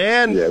right. Well,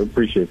 Dan. Yeah,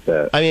 appreciate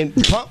that. I mean,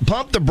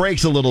 pump the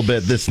brakes a little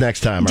bit this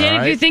next time. Dan, all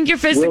right? if you think you're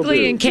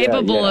physically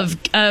incapable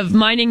of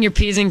minding your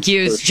P's and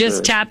Q's,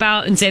 just tap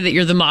out and say that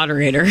you're the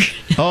moderator.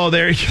 Oh,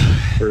 there you go.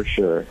 For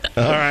sure.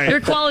 All right.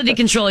 You're quality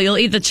control. You'll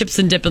eat the chips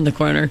and dip in the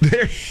corner.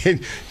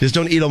 Just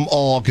don't eat them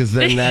all, because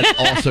then that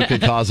also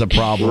could cause a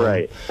problem.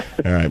 Right.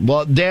 All right.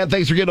 Well, Dan,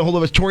 thanks for getting a hold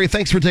of us. Tori,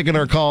 thanks for taking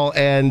our call,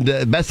 and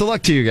best of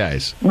luck to you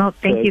guys. Well,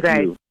 thank you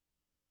guys.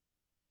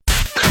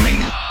 Coming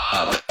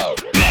up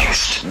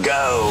next.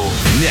 Go.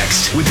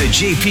 Next with the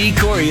JP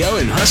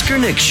Coriel and Husker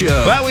Nick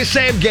show. Well, we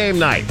saved game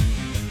night.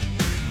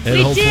 And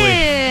we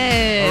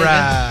did.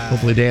 Right.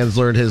 Hopefully Dan's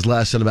learned his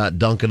lesson about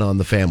dunking on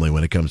the family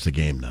when it comes to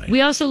game night. We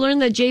also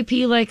learned that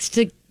JP likes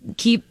to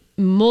keep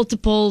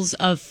multiples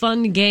of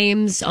fun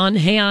games on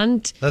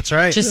hand. That's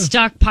right. Just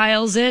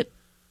stockpiles it.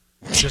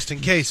 Just in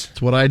case.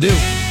 That's what I do.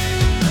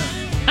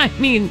 I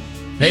mean,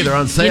 hey, they're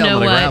on sale. I'm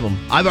going to grab them.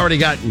 I've already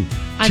gotten 2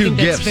 gifts. I think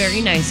that's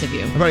very nice of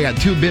you. I've already got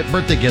 2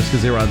 birthday gifts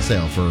because they were on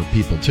sale for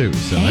people, too.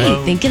 So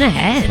hey, thinking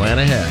ahead. Plan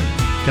ahead.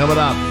 Coming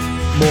up,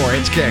 more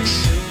It's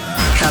Kicks.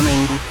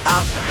 Coming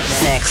up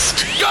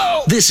next.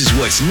 Go! This is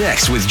what's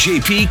next with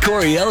JP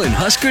Coriel and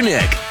Husker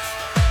Nick.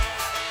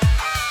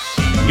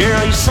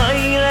 Girl, you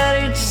say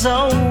that it's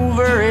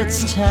over,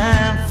 it's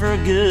time for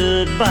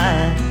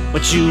goodbye,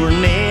 but you were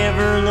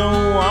never the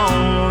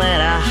one that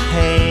I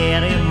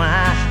had in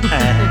mind.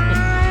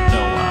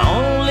 No, I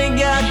only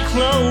got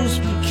close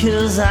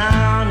because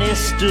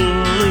honestly,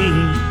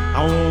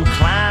 I won't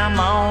climb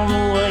all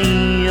the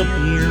way up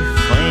your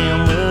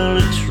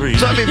family tree.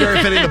 So thought it'd be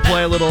very fitting to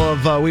play a little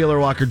of Wheeler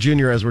Walker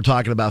Jr. as we're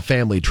talking about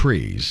family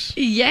trees.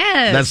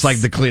 Yes. That's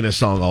like the cleanest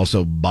song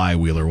also by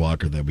Wheeler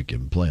Walker that we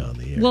can play on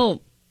the air.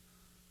 Well,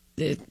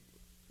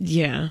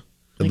 yeah.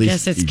 At I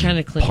least guess it's kind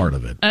of clean. part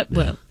of it.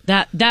 Well,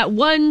 that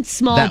one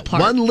small that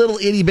part. one little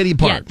itty bitty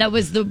part. Yeah, that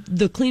was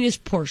the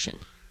cleanest portion.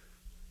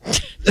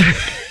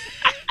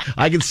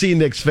 I could see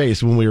Nick's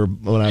face when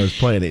I was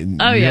playing it. And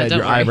you had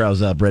your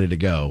eyebrows up, ready to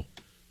go.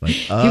 Like,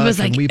 he was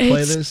can like, we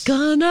play "It's this?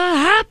 gonna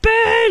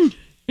happen."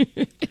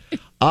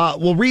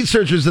 Well,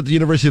 researchers at the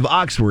University of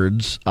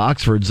Oxford's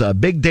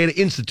Big Data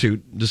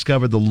Institute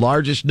discovered the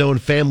largest known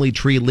family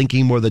tree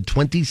linking more than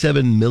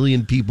 27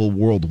 million people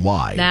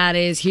worldwide. That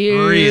is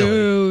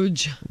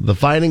huge. The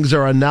findings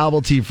are a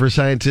novelty for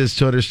scientists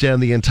to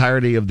understand the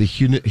entirety of the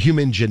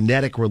human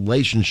genetic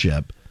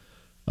relationship.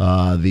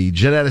 The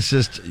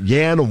geneticist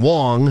Yan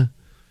Wong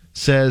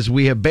says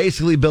we have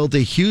basically built a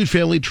huge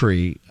family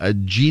tree, a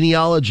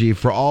genealogy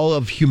for all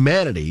of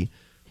humanity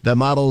that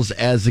models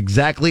as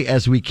exactly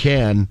as we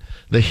can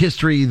the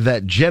history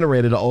that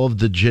generated all of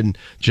the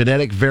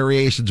genetic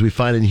variations we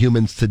find in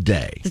humans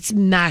today. That's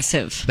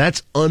massive.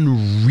 That's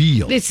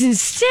unreal. It's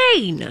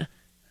insane.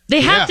 They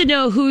have to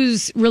know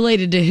who's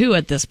related to who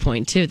at this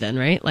point, too, then,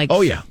 right? Like,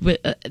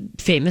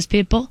 famous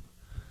people?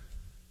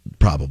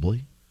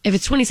 Probably. If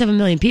it's 27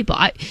 million people.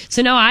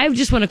 So now I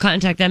just want to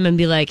contact them and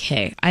be like,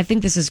 hey, I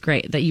think this is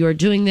great that you are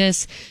doing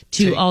this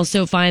to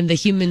also find the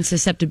human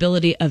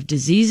susceptibility of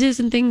diseases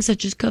and things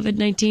such as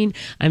COVID-19.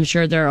 I'm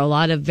sure there are a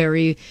lot of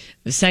very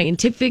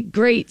scientific,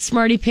 great,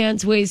 smarty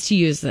pants ways to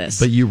use this.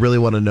 But you really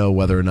want to know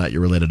whether or not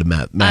you're related to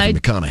Matthew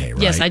McConaughey,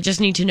 right? Yes, I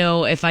just need to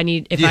know if I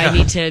need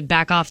to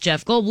back off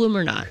Jeff Goldblum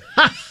or not.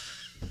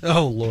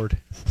 Oh, Lord.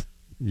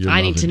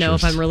 I need to know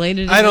if I'm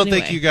related. I don't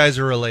think you guys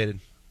are related.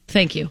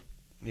 Thank you.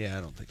 Yeah,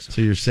 I don't think so.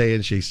 So you're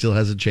saying she still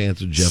has a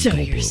chance with Jeff Goldblum?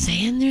 So you're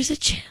saying there's a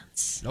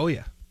chance? Oh,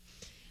 yeah.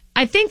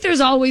 I think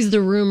there's always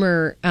the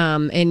rumor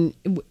in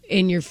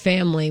your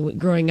family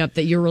growing up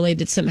that you're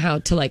related somehow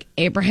to like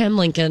Abraham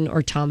Lincoln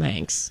or Tom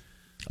Hanks.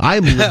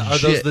 I'm legit. Are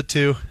those the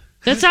two?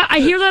 That's how,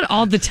 I hear that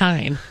all the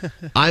time.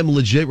 I'm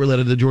legit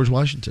related to George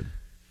Washington.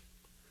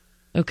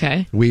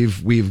 Okay.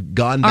 We've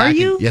gone back. Are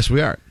you? Yes, we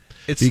are.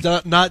 It's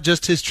not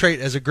just his trait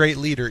as a great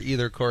leader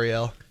either,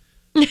 Coriel.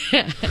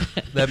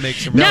 That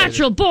makes him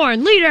natural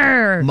born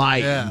leader.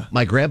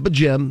 My grandpa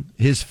Jim,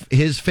 his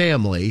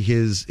family,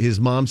 his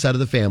mom's side of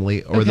the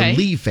family, or the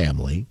Lee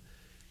family,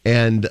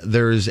 and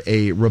there's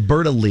a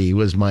Roberta Lee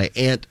was my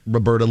aunt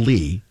Roberta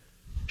Lee.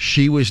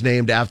 She was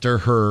named after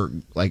her,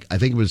 like I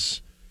think it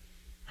was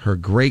her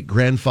great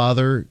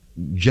grandfather,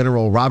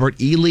 General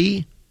Robert E.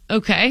 Lee.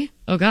 Okay.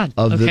 Oh God.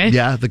 Of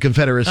the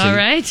Confederacy. All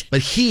right.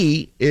 But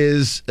he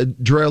is a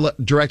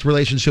direct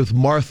relationship with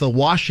Martha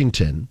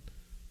Washington,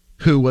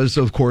 who was,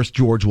 of course,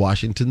 George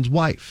Washington's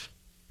wife.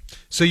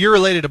 So you're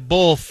related to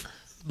both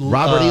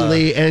Robert E.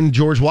 Lee and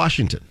George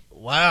Washington.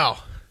 Wow.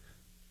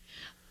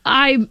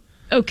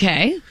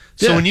 Okay.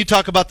 So when you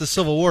talk about the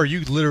Civil War,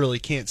 you literally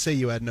can't say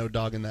you had no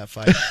dog in that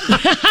fight.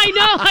 I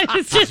know. I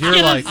was just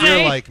you're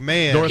like,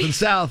 man. North and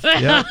South.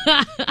 Yeah.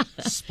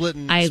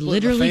 I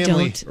literally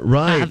don't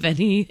have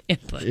any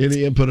input.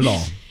 Any input at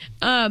all.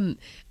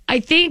 I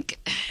think,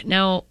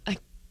 now, I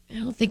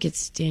don't think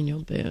it's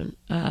Daniel Boone.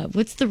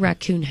 What's the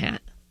raccoon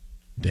hat?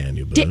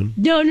 Daniel Boone?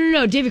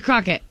 No. David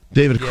Crockett.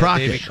 David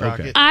Crockett.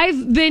 Okay.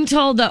 I've been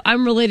told that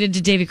I'm related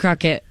to Davy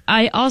Crockett.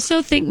 I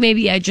also think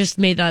maybe I just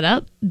made that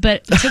up,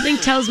 but something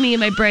tells me in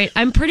my brain,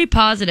 I'm pretty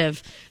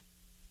positive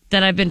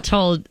that I've been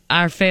told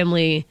our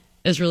family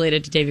is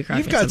related to Davy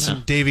Crockett. You've got somehow.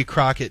 some Davy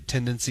Crockett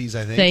tendencies,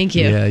 I think. Thank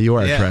you. Yeah, you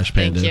are a trash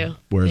panda. Thank you.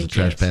 Wears a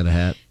trash panda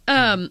hat.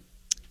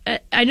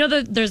 I know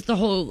that there's the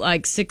whole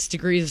like 6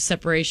 degrees of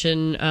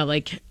separation,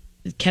 like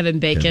Kevin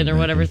Bacon or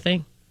whatever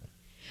thing.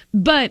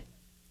 But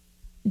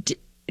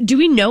do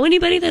we know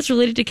anybody that's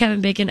related to Kevin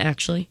Bacon,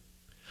 actually?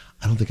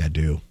 I don't think I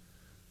do.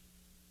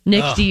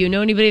 Nick, do you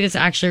know anybody that's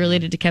actually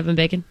related to Kevin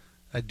Bacon?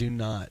 I do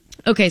not.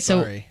 Okay,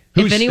 so Sorry.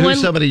 if anyone...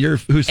 Who's somebody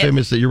who's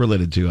famous that you're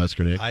related to,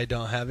 Oscar Nick? I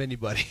don't have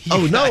anybody.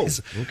 Oh, no.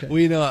 Okay.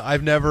 We know.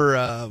 I've never...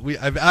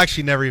 I've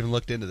actually never even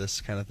looked into this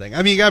kind of thing.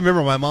 I mean, you got to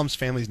remember, my mom's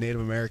family's Native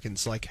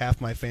Americans. Like,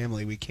 half my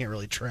family, we can't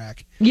really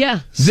track.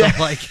 Yeah. So,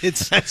 like,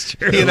 it's... That's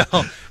true. You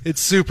know,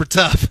 it's super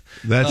tough.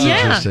 That's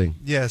interesting.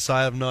 Yeah, so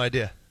I have no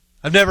idea.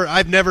 I've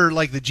never,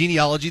 like, the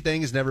genealogy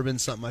thing has never been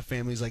something my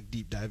family's, like,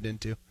 deep dived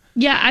into.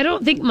 Yeah, I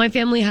don't think my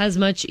family has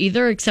much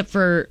either, except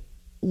for...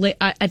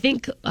 I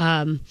think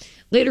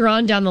later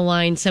on down the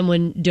line,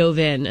 someone dove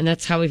in, and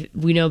that's how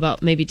we know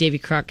about maybe Davy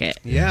Crockett.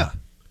 Yeah.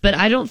 But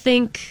I don't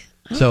think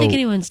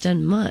anyone's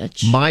done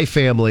much. My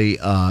family,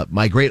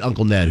 my great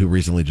uncle Ned, who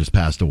recently just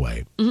passed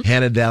away,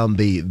 handed down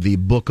the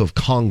Book of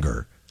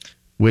Conger,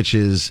 which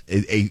is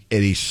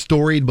a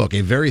storied book,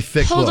 a very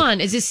thick book. Hold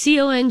on, is it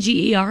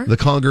Conger? The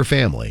Conger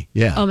family,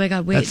 yeah. Oh my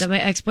God, wait, my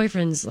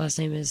ex-boyfriend's last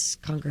name is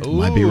Conger.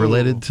 Might be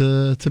related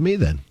to me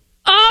then.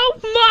 Oh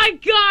my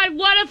God,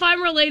 what if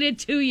I'm related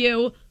to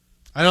you?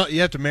 I don't.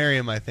 You have to marry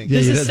him, I think.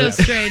 This is so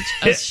strange.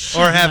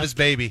 Or have his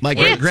baby. My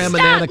great grandma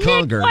Nana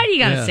Conger. Why do you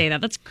gotta say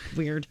that? That's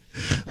weird.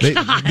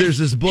 There's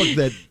this book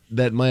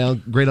that my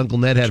great uncle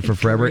Ned had for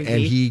forever, and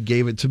he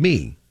gave it to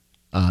me.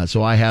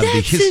 So I have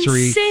the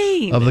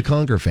history of the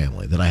Conger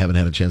family that I haven't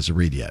had a chance to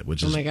read yet.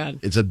 Which is, my God,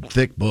 it's a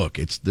thick book.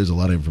 There's a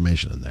lot of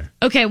information in there.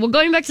 Okay, well,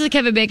 going back to the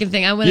Kevin Bacon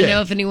thing, I want to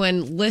know if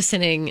anyone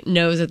listening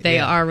knows that they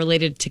are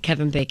related to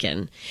Kevin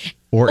Bacon.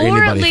 Or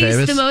anybody at least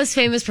famous. the most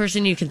famous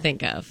person you can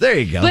think of. There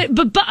you go.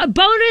 But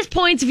bonus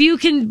points if you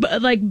can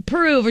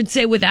prove or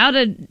say without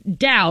a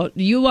doubt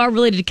you are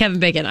related to Kevin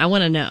Bacon. I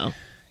want to know.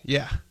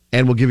 Yeah.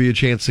 And we'll give you a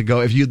chance to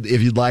go if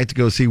you'd like to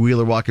go see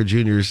Wheeler Walker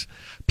Jr.'s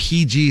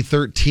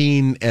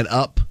PG-13 and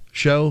up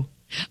show.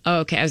 Oh,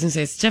 okay. I was gonna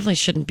say it definitely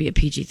shouldn't be a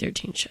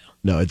PG-13 show.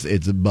 No,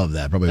 it's above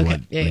that. Probably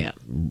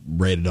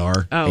rated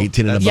R,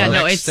 18 and above. Yeah,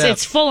 no,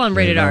 it's full on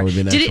rated R.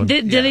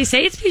 Did they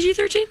say it's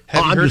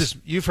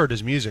PG-13? You've heard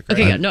his music, right?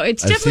 Okay, yeah, no,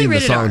 it's definitely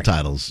rated R. R. I've seen the song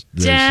titles.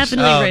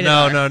 Definitely rated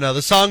R. No.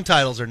 The song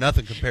titles are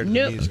nothing compared to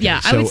the music. Yeah,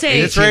 I would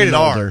say it's rated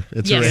R.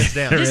 It's yes.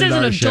 rated This is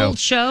an adult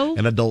show.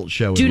 An adult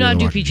show. Do not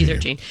do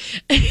PG-13.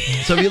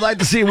 So if you'd like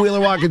to see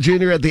Wheeler Walker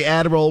Jr. at the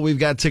Admiral, we've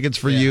got tickets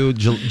for you.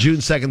 June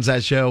 2nd's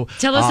that show.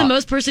 Tell us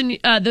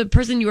the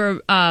person you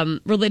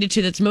are related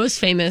to that's most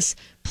famous.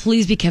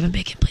 Please be Kevin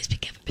Bacon. Please be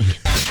Kevin Bacon.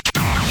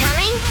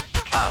 Coming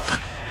up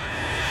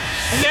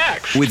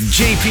next with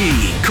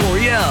JP,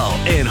 Coriel,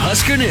 and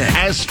Husker Nick.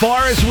 As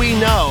far as we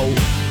know,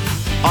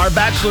 our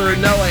bachelor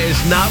Noah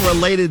is not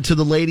related to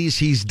the ladies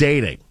he's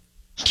dating.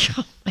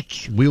 Oh my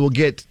God. We will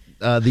get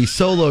the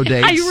solo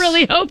dates. I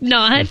really hope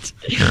not.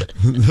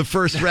 The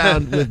first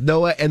round with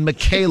Noah and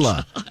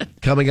Michaela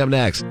coming up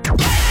next.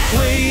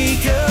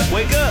 Wake up,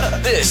 wake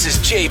up. This is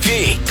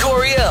JP,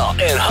 Coriel,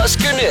 and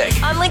Husker Nick.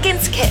 On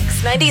Lincoln's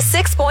Kicks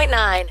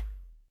 96.9.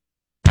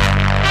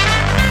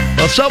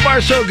 Well, so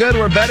far so good.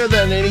 We're better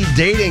than any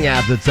dating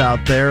app that's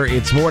out there.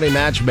 It's Morning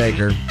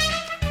Matchmaker.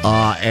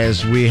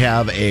 As we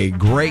have a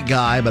great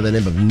guy by the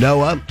name of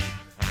Noah,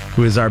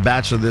 who is our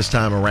bachelor this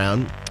time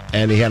around.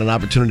 And he had an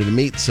opportunity to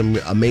meet some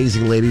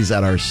amazing ladies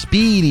at our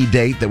speedy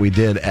date that we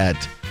did at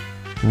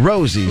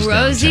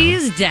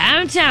Rosie's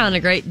downtown, a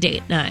great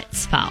date night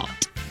spot.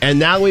 And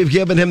now we've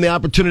given him the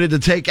opportunity to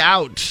take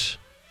out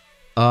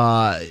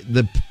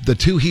the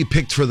two he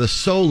picked for the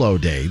solo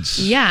dates.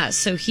 Yeah,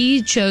 so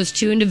he chose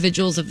two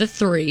individuals of the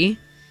three,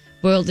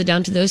 boiled it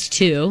down to those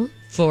two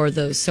for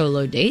those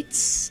solo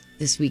dates.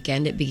 This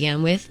weekend it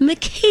began with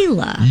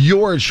Michaela.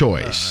 Your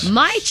choice.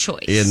 My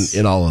choice.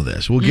 In all of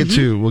this. We'll get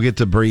to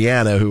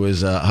Brianna, who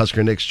is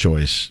Husker Nick's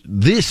choice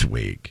this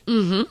week.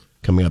 Mm-hmm.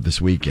 Coming up this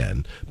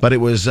weekend. But it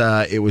was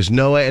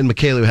Noah and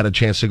Michaela who had a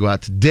chance to go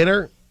out to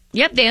dinner.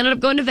 Yep, they ended up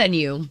going to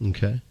venue.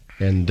 Okay.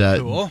 And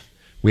cool.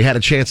 We had a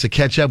chance to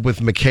catch up with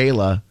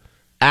Michaela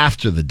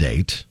after the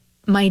date.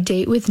 My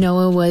date with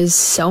Noah was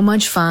so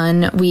much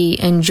fun. We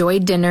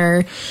enjoyed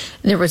dinner.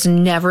 There was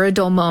never a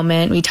dull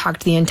moment. We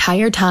talked the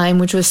entire time,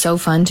 which was so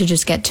fun to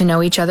just get to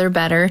know each other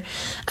better.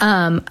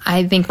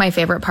 I think my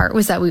favorite part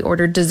was that we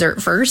ordered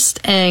dessert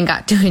first and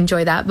got to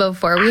enjoy that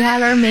before we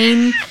had our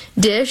main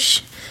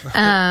dish.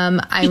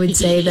 I would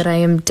say that I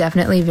am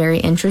definitely very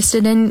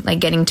interested in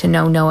getting to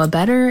know Noah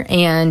better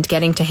and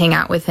getting to hang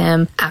out with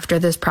him after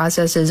this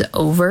process is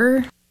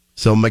over.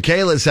 So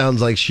Michaela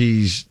sounds like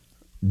she's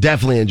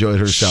definitely enjoyed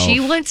herself. She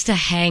wants to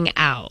hang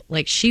out.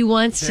 She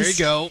wants there you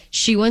go.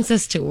 She wants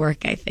us to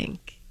work, I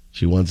think.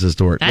 She wants us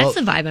to work. That's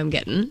the vibe I'm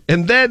getting.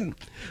 And then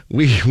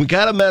we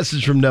got a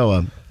message from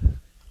Noah,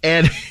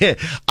 and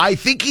I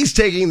think he's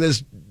taking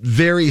this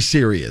very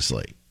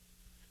seriously.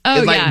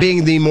 Oh, yeah.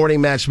 Being the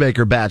morning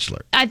matchmaker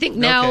bachelor. I think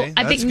now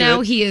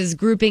now he is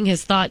grouping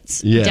his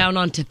thoughts down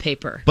onto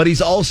paper. But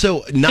he's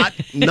also not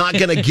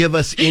going to give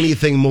us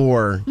anything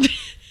more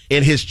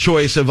in his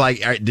choice of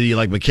did you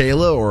like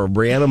Michaela or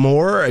Brianna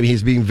more? I mean,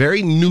 he's being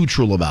very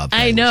neutral about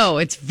things. I know,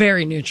 it's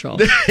very neutral.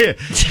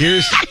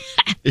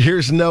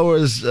 Here's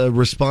Noah's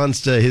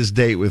response to his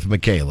date with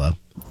Michaela.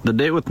 The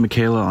date with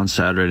Michaela on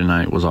Saturday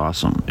night was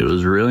awesome. It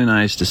was really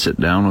nice to sit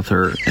down with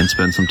her and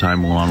spend some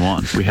time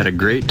one-on-one. We had a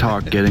great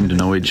talk getting to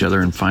know each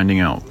other and finding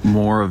out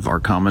more of our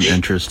common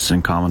interests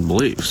and common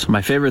beliefs.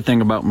 My favorite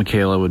thing about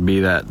Michaela would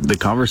be that the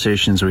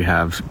conversations we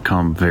have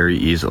come very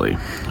easily.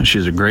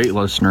 She's a great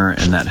listener,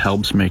 and that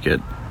helps make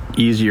it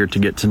easier to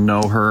get to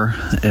know her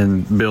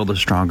and build a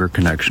stronger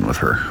connection with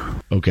her.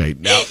 Okay,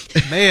 now...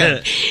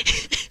 Man...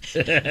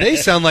 They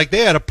sound like they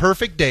had a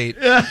perfect date.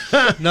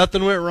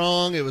 Nothing went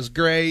wrong. It was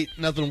great.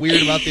 Nothing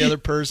weird about the other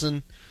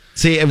person.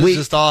 See, it was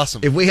just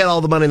awesome. If we had all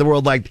the money in the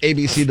world like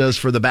ABC does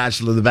for The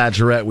Bachelor, The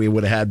Bachelorette, we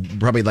would have had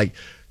probably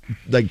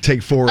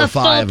take 4 or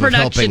 5 full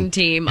production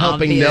team,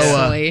 helping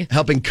obviously. Noah,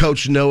 helping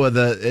coach Noah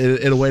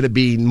in a way to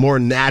be more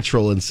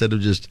natural instead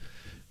of just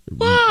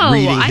Whoa,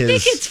 I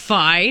think it's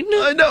fine.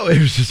 I know, it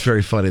was just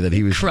very funny that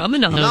he was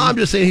crumbing on him. No, I'm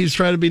just saying he was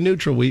trying to be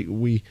neutral.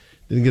 We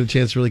didn't get a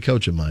chance to really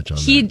coach him much on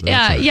that.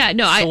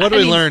 So what do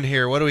we learn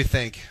here? What do we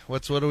think?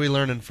 What are we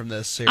learning from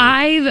this?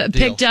 I've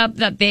picked up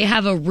that they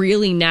have a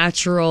really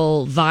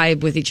natural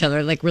vibe with each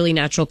other, really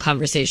natural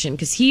conversation.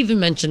 Because he even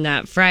mentioned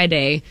that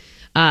Friday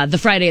the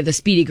Friday of the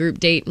Speedy Group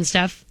date and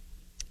stuff.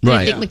 And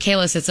Right. I think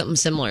Michaela said something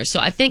similar. So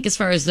I think as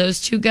far as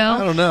those two go,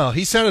 I don't know.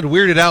 He sounded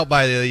weirded out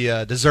by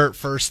the dessert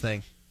first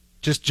thing.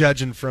 Just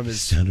judging from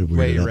his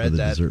way he read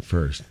that. Dessert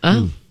first.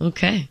 Oh,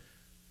 okay.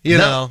 You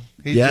know.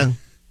 Yeah.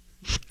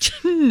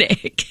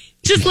 Nick,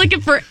 just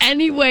looking for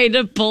any way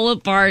to pull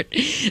apart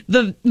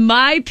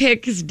my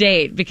pick's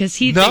date because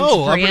he thinks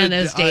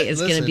Brianna's date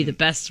is going to be the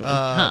best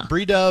one.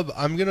 Bree Dub,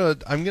 I'm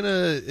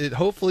gonna.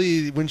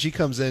 Hopefully, when she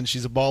comes in,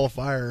 she's a ball of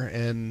fire,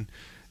 and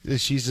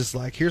she's just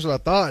like, "Here's what I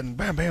thought," and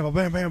bam, bam,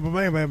 bam, bam, bam,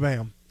 bam, bam,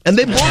 bam. And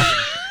they both.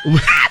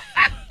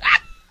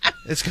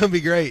 It's gonna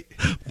be great.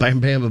 Bam,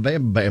 bam, bam,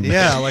 bam, bam.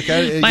 Yeah, like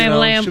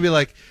she'll be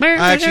like,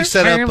 I actually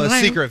set up a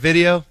secret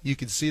video. You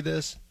can see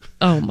this.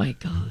 Oh my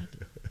god.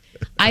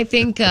 I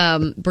think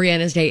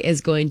Brianna's date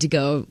is going to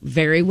go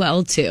very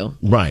well, too.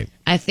 Right.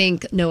 I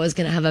think Noah's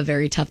going to have a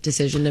very tough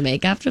decision to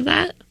make after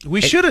that.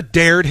 We should have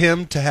dared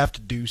him to have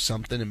to do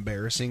something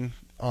embarrassing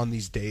on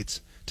these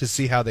dates to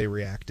see how they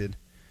reacted.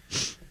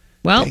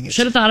 Well,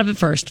 should have thought of it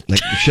first.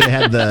 Like, should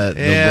have had the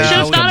should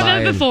have thought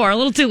of it before. A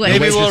little too late.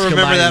 Maybe we'll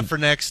remember that for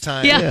next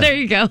time. Yeah, there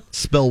you go.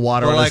 Spill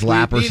water on his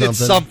lap or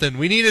something.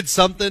 We needed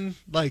something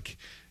like,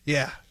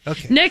 yeah,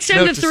 okay. Next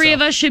time, the three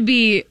of us should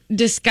be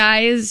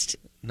disguised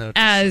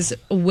as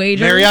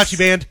waiters. Mariachi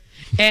band.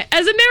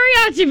 As a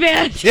mariachi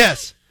band.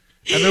 Yes.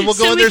 And then we'll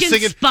go in there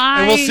singing,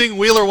 and we'll sing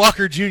Wheeler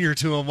Walker Jr.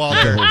 to them while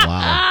they're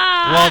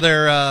while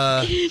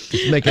they're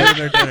make having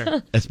their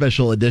dinner. A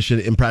special edition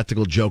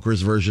Impractical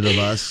Jokers version of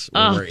us.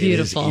 Oh,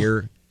 beautiful. In his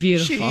ear.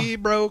 Beautiful. She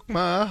broke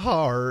my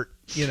heart,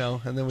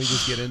 and then we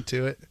just get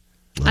into it.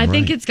 I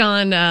think it's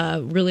gone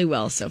really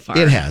well so far.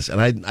 It has, and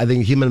I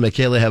think him and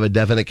Michaela have a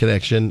definite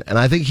connection, and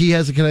I think he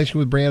has a connection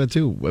with Brianna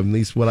too. At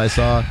least what I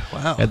saw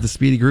at the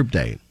Speedy Group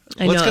date.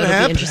 What's going to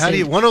happen? How do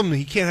you one of them?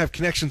 He can't have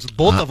connections with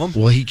both of them.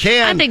 Well, he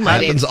can. I think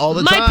happens all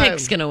the time. My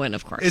pick's going to win,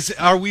 of course.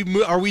 Are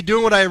we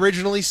doing what I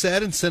originally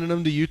said and sending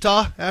them to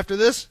Utah after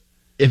this?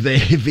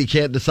 If he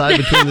can't decide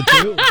between the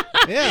two.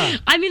 Yeah.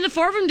 I mean, the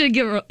four of them did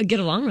get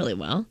along really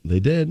well. They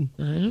did.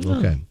 I don't know.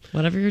 Okay.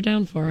 Whatever you're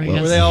down for, I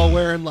guess. Were they all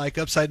wearing like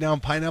upside down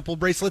pineapple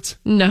bracelets?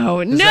 No.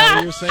 Is that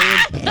what you're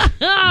saying?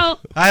 No.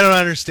 I don't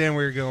understand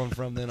where you're going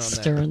from then on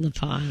Stirring the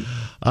pot.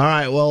 All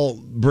right. Well,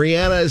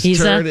 Brianna's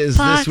turn is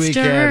this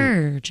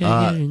weekend.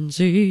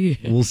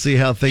 We'll see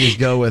how things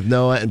go with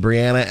Noah and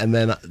Brianna, and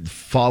then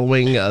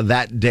following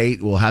that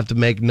date, we'll have to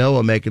make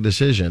Noah make a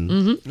decision.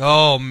 Mm-hmm.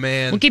 Oh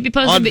man, we'll keep you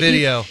posted on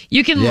video.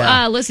 You can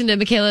listen to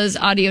Michaela's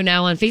audio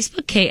now on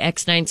Facebook,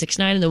 KX969,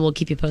 and then we'll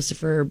keep you posted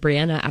for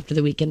Brianna after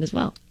the weekend as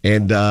well.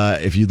 And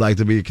if you'd like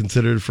to be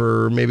considered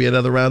for maybe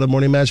another round of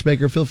Morning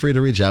Matchmaker, feel free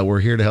to reach out. We're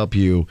here to help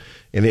you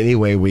in any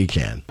way we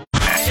can.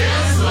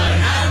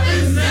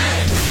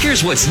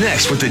 Here's what's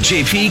next with the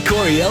JP,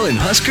 Coriel, and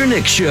Husker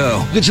Nick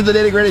Show. Get you the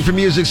nitty-gritty from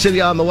Music City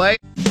on the way.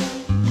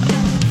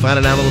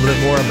 Finding out a little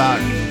bit more about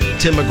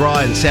Tim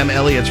McGraw and Sam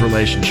Elliott's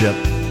relationship,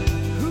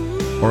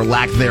 or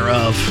lack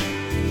thereof.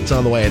 It's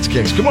on the way. It's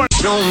Kicks. Good morning.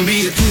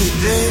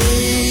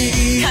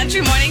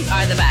 Country mornings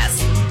are the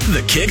best.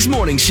 The Kicks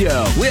Morning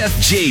Show with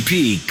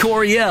JP,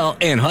 Coriel,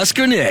 and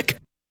Husker Nick.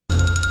 A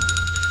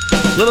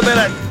little bit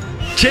of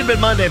Tidbit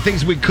Monday,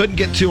 things we couldn't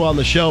get to on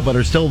the show, but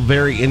are still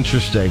very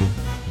interesting.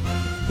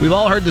 We've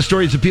all heard the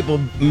stories of people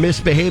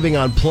misbehaving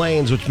on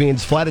planes, which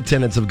means flight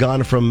attendants have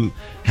gone from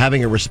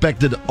having a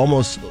respected,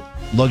 almost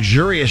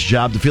luxurious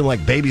job to feeling like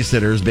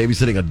babysitters,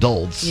 babysitting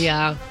adults.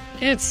 Yeah,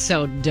 it's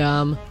so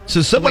dumb.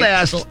 So someone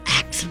asked... People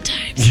act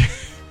sometimes.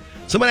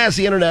 Someone asked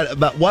the internet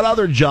about what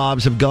other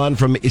jobs have gone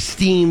from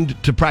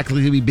esteemed to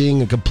practically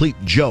being a complete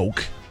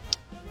joke.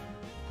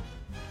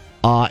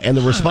 And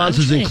the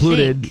responses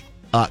included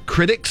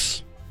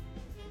critics.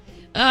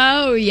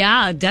 Oh,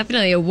 yeah,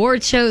 definitely.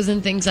 Award shows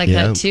and things like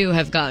that, too,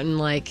 have gotten,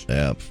 like,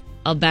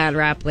 a bad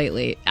rap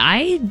lately.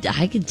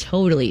 I could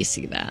totally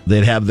see that.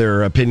 They'd have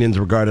their opinions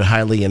regarded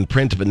highly in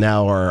print, but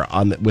now are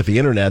with the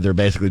internet, they're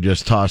basically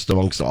just tossed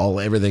amongst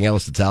everything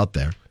else that's out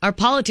there. Are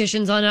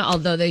politicians on it,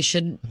 although they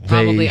should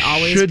probably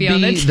always be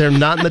on it? They're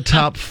not in the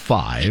top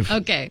 5.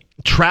 Okay.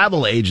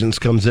 Travel agents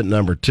comes at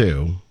number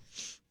 2.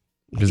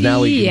 Because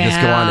now we can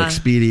just go on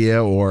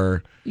Expedia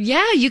or...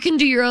 Yeah, you can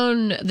do your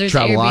own. There's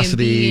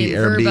Travelocity,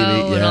 Airbnb and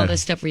Vrbo and all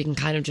this stuff where you can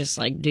kind of just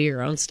like do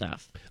your own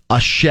stuff. A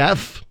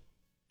chef.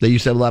 They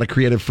used to have a lot of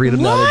creative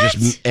freedom. Now they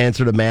just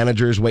answer to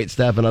managers, wait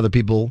staff, and other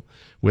people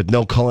with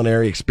no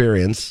culinary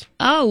experience.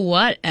 Oh,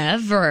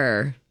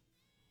 whatever.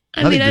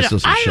 I mean, I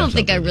don't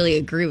think I really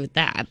agree with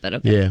that, but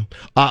okay.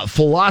 Yeah.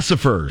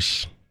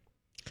 Philosophers.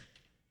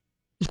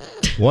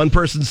 One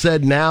person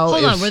said now...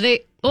 Hold on, were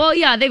they... Well,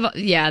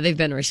 they've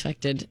been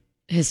respected.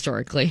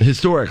 Historically,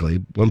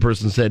 one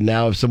person said,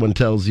 now if someone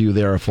tells you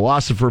they're a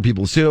philosopher,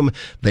 people assume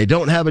they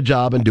don't have a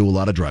job and do a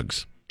lot of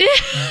drugs.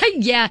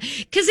 Yeah,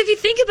 because if you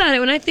think about it,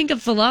 when I think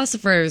of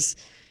philosophers,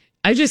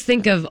 I just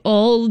think of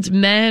old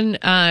men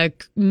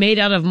made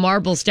out of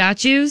marble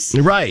statues.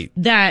 Right.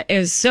 That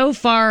is so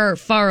far,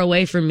 far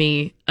away from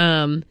me.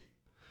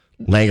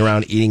 laying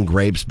around eating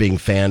grapes, being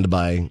fanned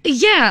by.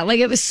 Yeah, like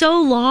it was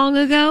so long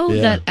ago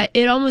that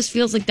it almost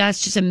feels like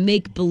that's just a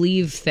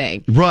make-believe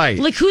thing. Right.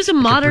 Like who's a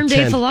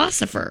modern-day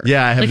philosopher?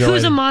 Yeah, I have no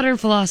who's idea. a modern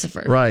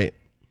philosopher? Right.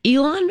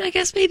 Elon, I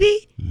guess,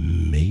 maybe?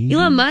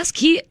 Elon Musk,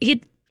 he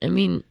I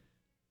mean...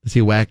 Does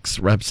he wax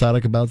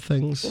rhapsodic about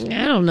things?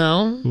 I don't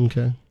know.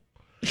 Okay.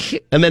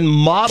 And then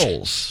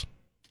models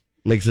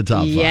makes the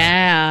top 5.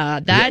 Yeah,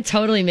 that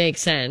totally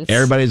makes sense.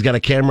 Everybody's got a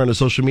camera and a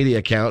social media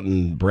account,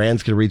 and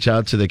brands can reach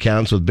out to the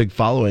accounts with big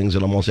followings,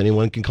 and almost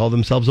anyone can call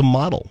themselves a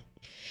model.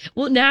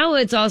 Well, now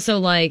it's also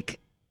like,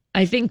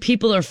 I think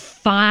people are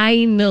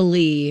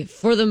finally,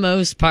 for the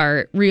most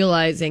part,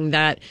 realizing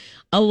that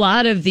a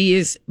lot of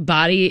these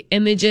body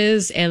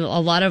images and a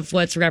lot of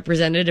what's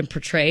represented and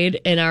portrayed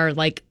in our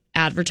like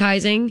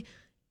advertising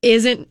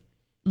isn't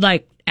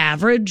like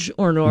average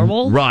or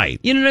normal. Right.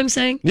 You know what I'm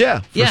saying? Yeah,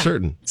 for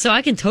certain. So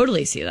I can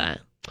totally see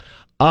that.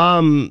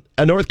 A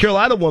North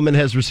Carolina woman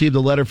has received a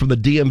letter from the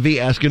DMV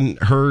asking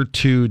her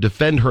to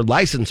defend her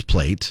license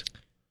plate.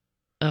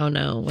 Oh,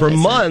 no. For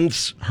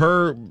months,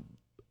 her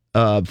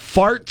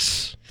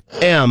farts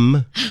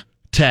M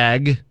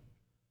tag,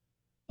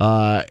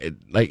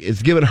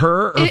 it's given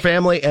her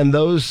family, and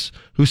those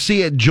who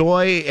see it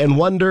joy and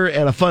wonder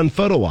and a fun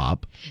photo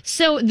op.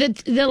 So the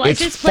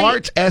license it's plate...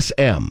 Fart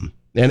SM,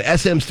 and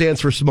SM stands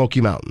for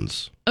Smoky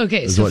Mountains.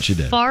 Okay, is so what she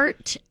did.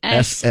 Fart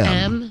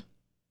SM.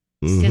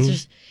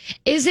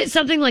 Is it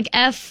something like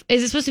F?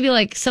 Is it supposed to be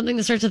like something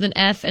that starts with an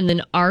F and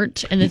then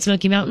art and then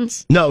Smoky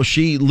Mountains? No,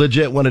 she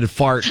legit wanted to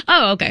fart.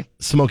 Oh, okay.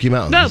 Smoky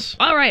Mountains.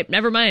 No, all right,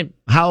 never mind.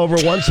 However,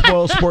 one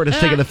spoil sport has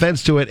taken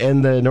offense to it,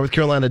 and the North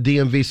Carolina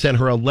DMV sent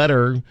her a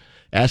letter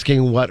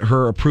asking what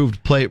her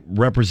approved plate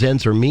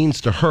represents or means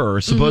to her.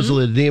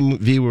 Supposedly, the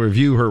DMV will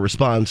review her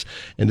response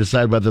and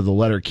decide whether the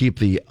letter keep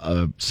the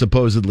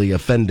supposedly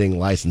offending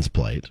license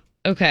plate.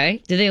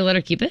 Okay. Did they let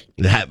her keep it?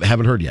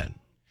 Haven't heard yet.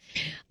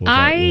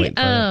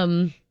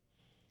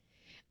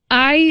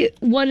 I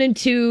wanted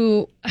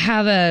to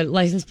have a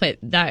license plate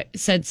that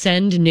said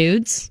 "send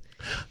nudes,"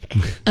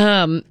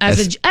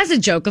 as a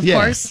joke, of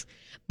course.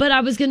 But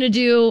I was gonna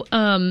do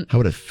how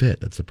would it fit?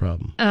 That's the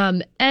problem.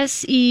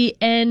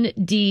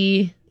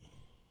 SENDNUDS.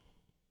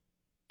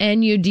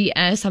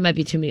 That might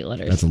be too many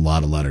letters. That's a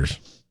lot of letters.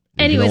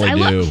 Anyways,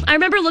 I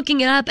remember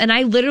looking it up, and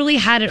I literally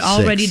had it all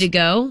 6. ready to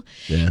go.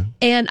 Yeah.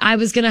 And I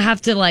was gonna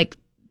have to like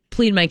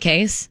plead my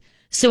case.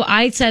 So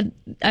I said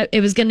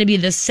it was going to be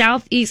the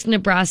Southeast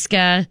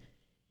Nebraska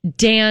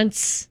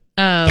Dance,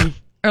 or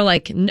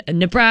like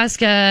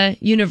Nebraska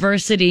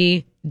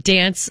University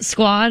Dance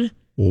Squad.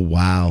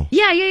 Wow.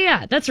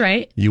 Yeah. That's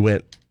right. You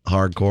went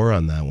hardcore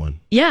on that one.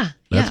 Yeah.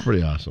 That's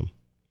pretty awesome.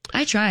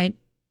 I tried.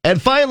 And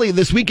finally,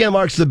 this weekend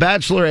marks the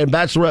bachelor and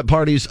bachelorette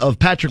parties of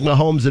Patrick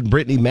Mahomes and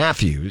Brittany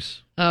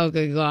Matthews. Oh,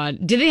 good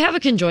God. Did they have a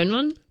conjoined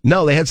one?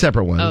 No, they had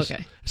separate ones. Oh,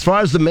 okay. As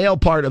far as the male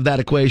part of that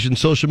equation,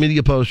 social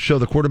media posts show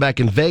the quarterback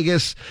in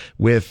Vegas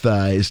with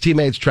his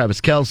teammates Travis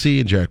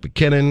Kelce and Jerick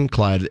McKinnon,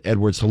 Clyde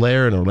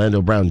Edwards-Helaire, and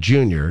Orlando Brown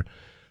Jr.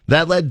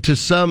 That led to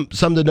some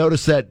to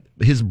notice that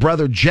his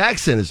brother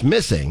Jackson is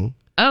missing.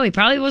 Oh, he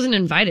probably wasn't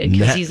invited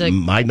because he's like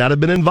might not have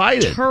been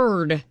invited.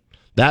 Turd.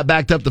 That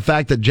backed up the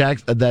fact that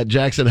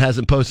Jackson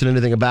hasn't posted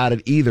anything about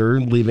it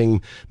either,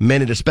 leaving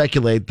many to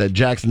speculate that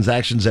Jackson's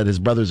actions at his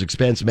brother's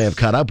expense may have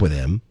caught up with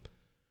him,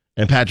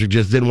 and Patrick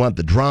just didn't want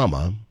the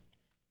drama.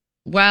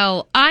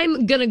 Well,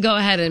 I'm going to go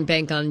ahead and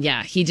bank on,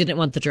 he didn't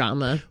want the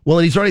drama. Well,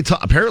 and he's already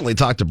apparently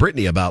talked to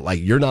Brittany about, like,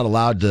 you're not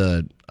allowed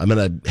to, I'm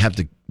going to have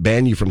to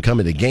ban you from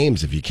coming to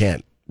games if you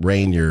can't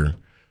rein your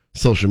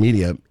social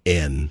media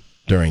in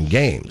during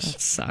games.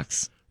 That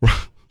sucks.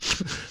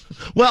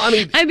 Well, I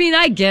mean,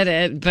 I get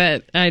it,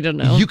 but I don't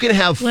know. You can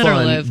have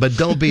fun, but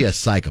don't be a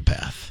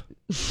psychopath.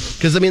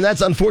 Because, that's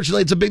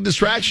unfortunately, it's a big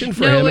distraction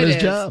for him and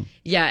his job.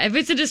 Yeah, if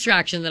it's a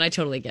distraction, then I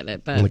totally get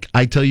it. But like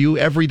I tell you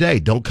every day,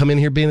 don't come in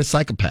here being a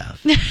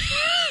psychopath.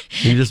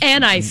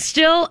 And I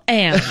still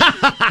am.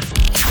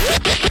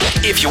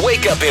 If you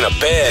wake up in a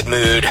bad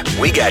mood,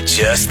 we got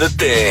just the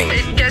thing.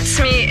 It gets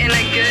me in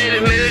a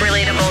good mood.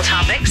 Relatable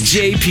topics.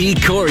 JP,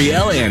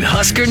 Coriel, and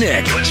Husker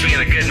Nick. Puts me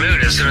in a good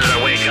mood as soon as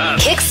I wake up.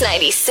 Kicks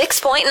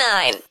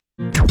 96.9.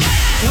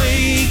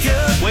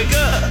 Wake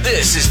up.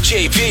 This is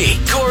JP,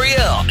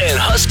 Coriel, and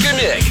Husker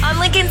Nick. On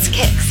Lincoln's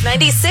Kicks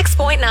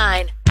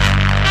 96.9.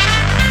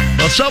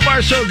 Well, so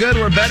far so good.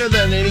 We're better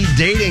than any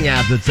dating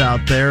app that's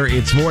out there.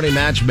 It's Morning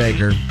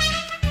Matchmaker.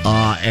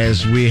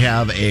 As we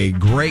have a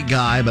great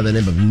guy by the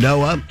name of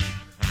Noah,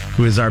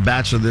 who is our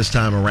bachelor this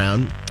time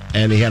around.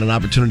 And he had an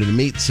opportunity to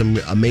meet some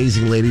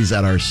amazing ladies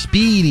at our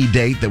speedy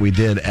date that we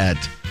did at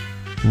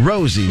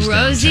Rosie's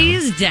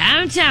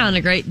Downtown,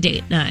 a great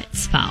date night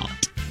spot.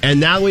 And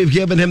now we've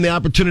given him the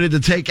opportunity to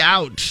take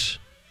out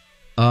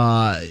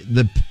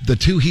the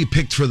two he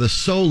picked for the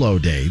solo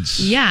dates.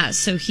 Yeah,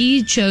 so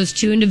he chose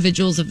 2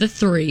 individuals of the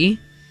 3,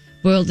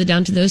 boiled it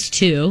down to those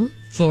 2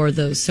 for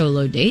those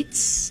solo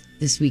dates.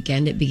 This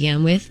weekend, it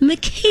began with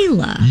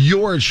Michaela.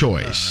 Your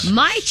choice.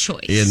 My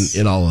choice.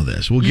 In all of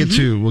this. We'll get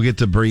to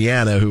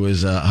Brianna, who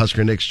is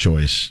Husker Nick's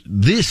choice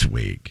this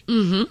week.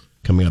 Mm-hmm.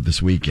 coming up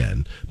this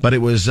weekend. But it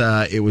was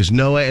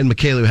Noah and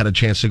Michaela who had a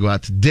chance to go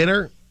out to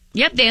dinner.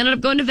 Yep, they ended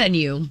up going to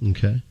Venue.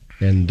 Okay.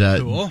 And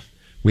Cool.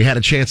 we had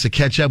a chance to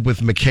catch up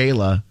with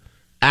Michaela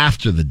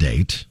after the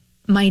date.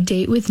 My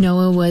date with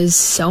Noah was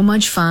so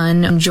much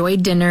fun.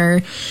 Enjoyed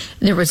dinner.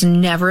 There was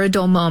never a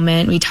dull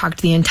moment. We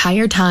talked the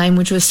entire time,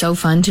 which was so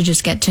fun to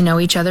just get to know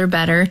each other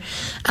better.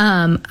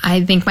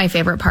 I think my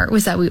favorite part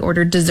was that we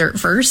ordered dessert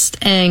first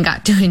and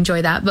got to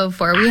enjoy that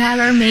before we had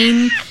our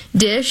main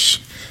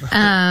dish.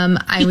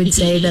 I would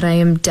say that I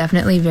am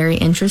definitely very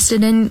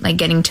interested in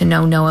getting to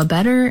know Noah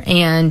better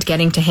and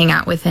getting to hang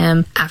out with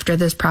him after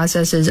this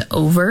process is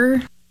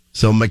over.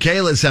 So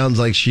Michaela sounds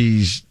like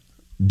she's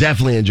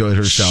definitely enjoyed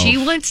herself. She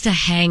wants to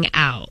hang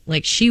out.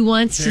 She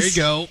wants There you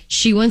go.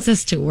 She wants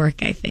us to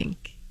work, I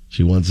think.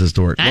 She wants us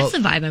to work. That's the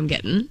vibe I'm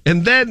getting.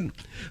 And then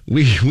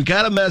we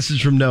got a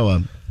message from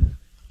Noah,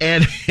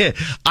 and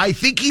I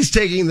think he's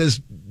taking this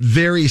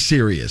very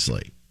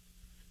seriously.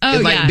 Oh,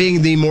 yeah.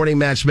 Being the morning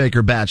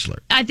matchmaker bachelor.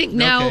 I think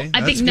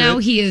now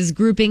he is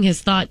grouping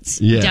his thoughts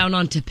down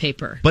onto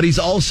paper. But he's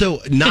also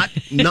not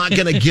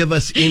going to give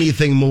us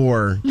anything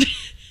more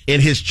in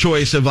his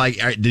choice of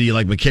did you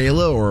like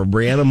Michaela or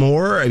Brianna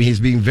more? I mean, he's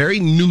being very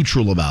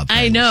neutral about things.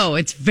 I know,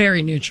 it's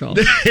very neutral.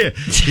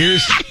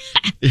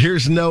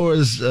 Here's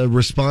Noah's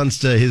response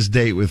to his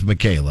date with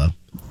Michaela.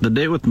 The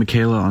date with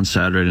Michaela on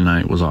Saturday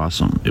night was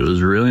awesome. It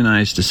was really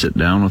nice to sit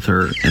down with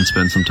her and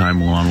spend some time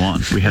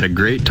one-on-one. We had a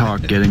great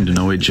talk getting to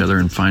know each other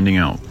and finding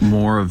out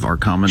more of our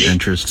common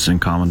interests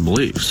and common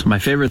beliefs. My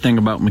favorite thing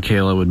about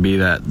Michaela would be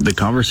that the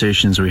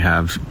conversations we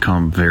have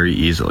come very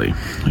easily.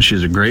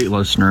 She's a great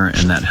listener,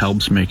 and that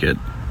helps make it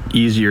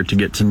easier to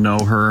get to know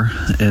her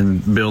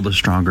and build a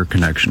stronger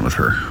connection with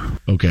her.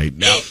 Okay,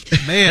 now,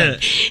 man,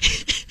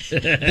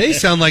 they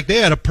sound like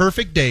they had a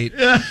perfect date.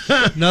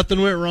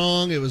 Nothing went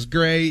wrong. It was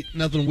great.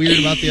 Nothing weird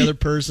about the other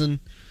person.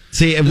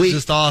 See, if it's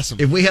just awesome.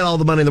 If we had all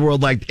the money in the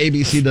world like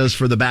ABC does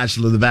for The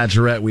Bachelor, The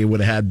Bachelorette, we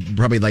would have had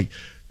probably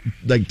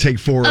take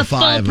 4 or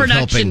 5 full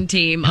production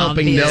team,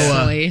 helping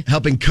obviously. Noah,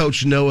 helping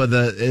coach Noah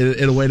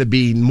in a way to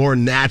be more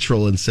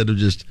natural instead of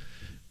just.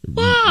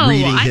 Whoa,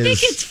 I think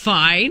it's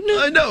fine.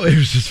 I know, it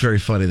was just very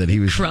funny that he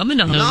was crumbing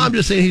on him. No, I'm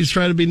just saying he was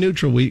trying to be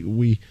neutral.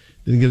 We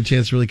didn't get a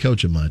chance to really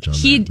coach him much on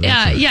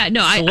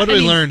that. So what do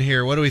we learn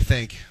here? What do we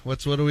think?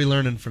 What are we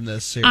learning from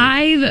this series?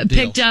 I've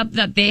picked up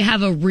that they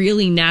have a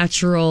really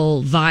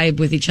natural vibe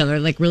with each other,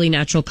 really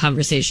natural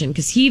conversation.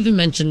 Because he even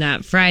mentioned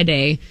that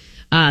Friday,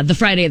 the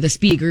Friday of the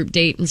speed group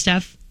date and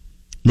stuff.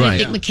 Right. I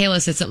think Michaela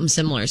said something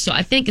similar. So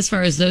I think as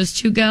far as those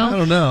two go, I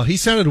don't know. He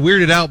sounded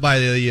weirded out by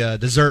the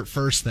dessert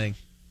first thing.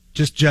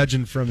 Just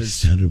judging from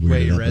his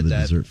way he read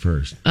that. Dessert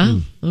first.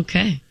 Oh,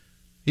 okay.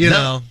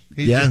 Yeah.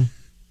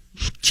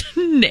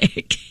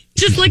 Nick,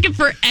 just looking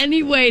for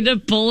any way to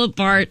pull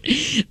apart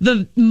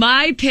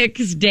my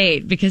pick's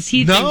date because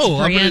he thinks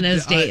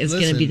Brianna's date is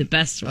going to be the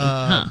best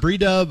one. Bree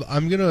Dub,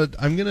 I'm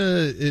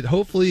gonna.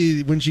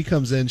 Hopefully, when she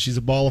comes in, she's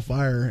a ball of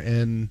fire,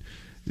 and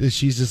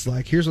she's just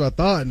like, "Here's what I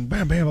thought," and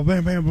bam, bam,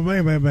 bam, bam, bam,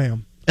 bam, bam,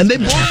 bam. And they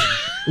both.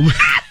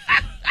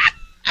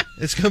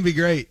 It's gonna be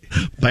great.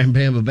 Bam,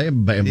 bam,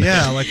 bam, bam.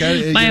 Yeah,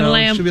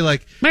 she'll be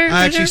like,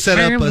 I actually set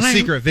up a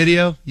secret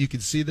video. You can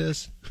see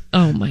this.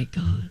 Oh my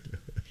god.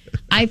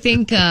 I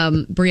think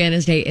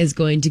Brianna's date is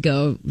going to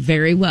go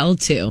very well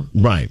too.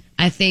 Right.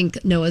 I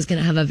think Noah's going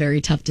to have a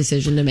very tough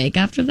decision to make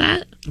after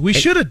that. We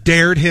should have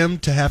dared him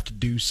to have to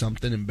do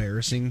something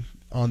embarrassing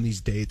on these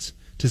dates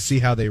to see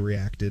how they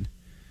reacted.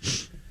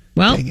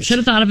 Well, should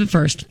have thought of it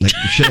first.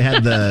 Should have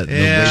had the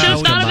should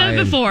have thought of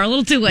it before. A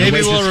little too late.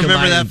 Maybe we'll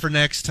remember that for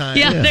next time.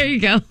 Yeah, there you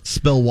go.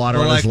 Spill water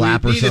on his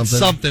lap or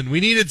something. We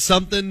needed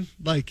something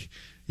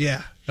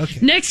yeah.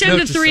 Okay. Next time,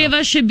 the three of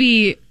us should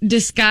be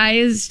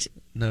disguised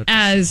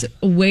as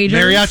waiters.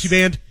 Mariachi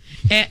band.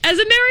 As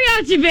a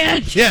mariachi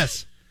band.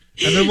 Yes.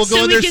 And then we'll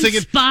go in there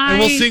singing, and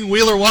we'll sing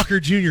Wheeler Walker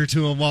Jr.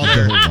 to them while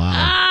they're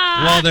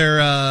while they're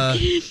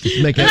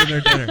having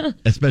their dinner.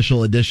 A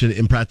special edition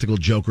Impractical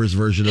Jokers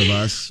version of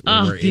us.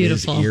 Oh,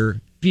 beautiful. In his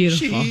ear.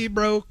 Beautiful. She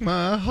broke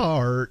my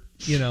heart,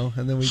 and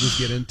then we just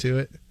get into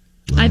it.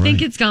 I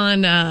think it's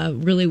gone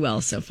really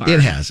well so far. It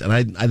has, and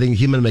I think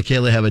him and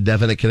Michaela have a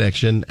definite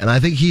connection, and I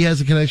think he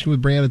has a connection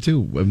with Brianna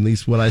too. At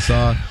least what I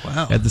saw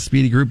at the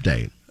Speedy Group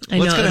date.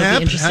 What's going to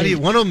happen? How do you?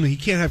 One of them, he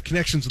can't have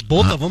connections with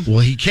both of them. Well,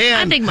 he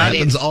can. I think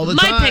happens all the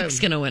time. My pick's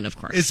going to win, of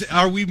course.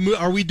 Are we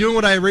doing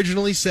what I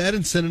originally said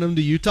and sending them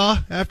to Utah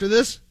after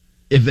this?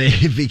 If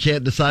he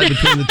can't decide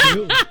between the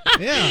two,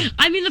 yeah.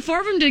 I mean, the four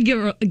of them did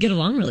get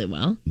along really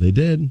well. They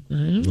did. I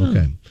don't know.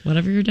 Okay.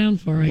 Whatever you're down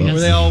for, I guess. Were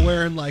they all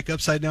wearing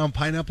upside down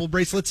pineapple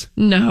bracelets?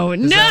 No,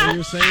 Is that what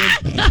you're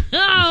saying?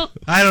 No.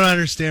 I don't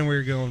understand where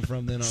you're going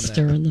from then on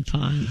Stirring the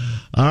pot.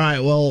 All right.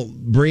 Well,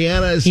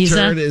 Brianna's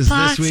turn is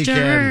this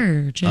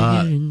weekend.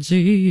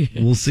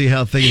 We'll see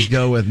how things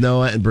go with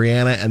Noah and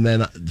Brianna, and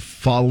then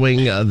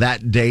following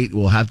that date,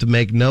 we'll have to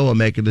make Noah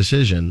make a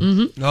decision.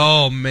 Mm-hmm.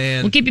 Oh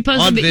man, we'll keep you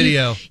posted on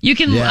video. You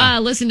can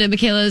listen to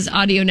Michaela's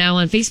audio now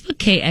on Facebook.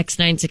 Facebook,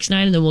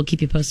 KX969, and then we'll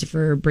keep you posted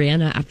for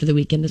Brianna after the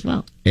weekend as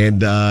well.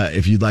 And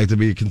if you'd like to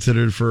be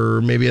considered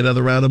for maybe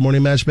another round of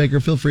Morning Matchmaker,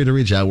 feel free to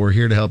reach out. We're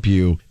here to help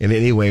you in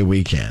any way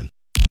we can.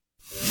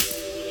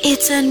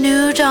 It's a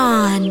new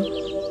dawn,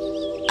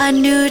 a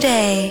new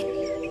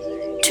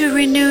day to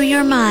renew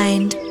your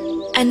mind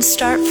and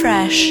start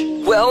fresh.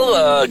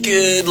 Well,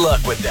 good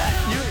luck with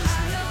that.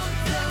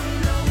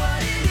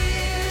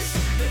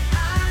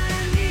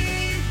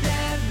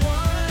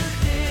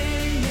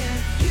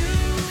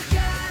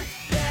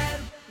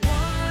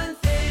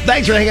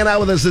 Thanks for hanging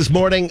out with us this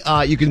morning.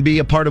 You can be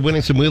a part of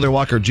winning some Wheeler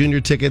Walker Jr.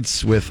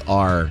 tickets with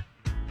our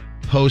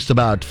post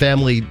about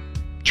family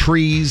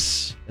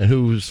trees and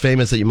who's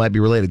famous that you might be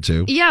related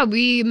to. Yeah,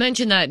 we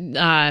mentioned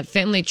that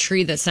family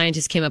tree that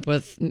scientists came up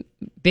with,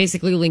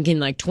 basically linking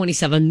like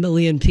 27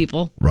 million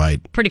people. Right.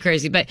 Pretty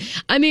crazy. But,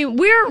 I mean,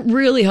 we're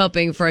really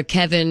hoping for a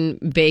Kevin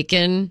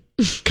Bacon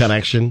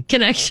connection.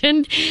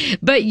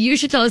 But you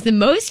should tell us the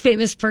most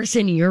famous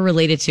person you're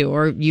related to,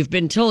 or you've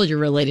been told you're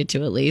related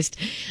to at least,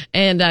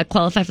 and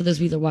qualify for those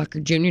Wheeler Walker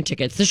Jr.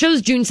 tickets. The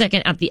show's June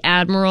 2nd at the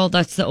Admiral.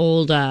 That's the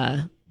old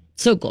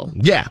Sokol.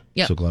 Yeah.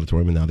 Yep. Sokol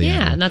Auditorium and now the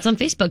Admiral. And that's on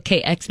Facebook,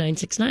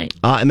 KX969.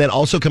 And then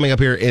also coming up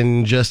here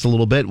in just a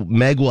little bit,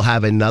 Meg will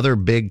have another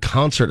big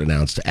concert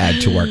announced to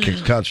add to our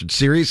Kicks concert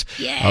series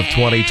of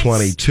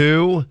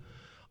 2022.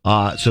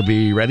 So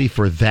be ready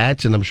for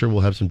that, and I'm sure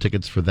we'll have some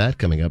tickets for that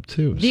coming up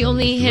too. The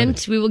only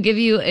hint we will give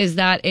you is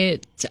that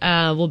it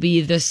will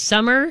be this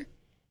summer.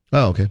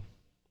 Oh, okay.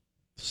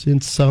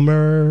 Since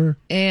summer.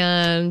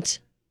 And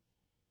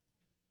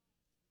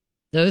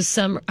those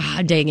summer...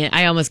 dang it.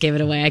 I almost gave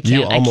it away. I can't.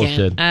 You almost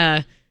did.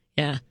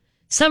 Yeah.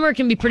 Summer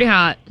can be pretty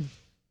hot.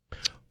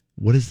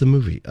 What is the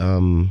movie?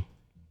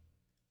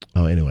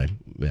 Anyway.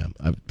 Yeah.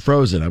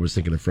 Frozen. I was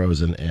thinking of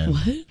Frozen. And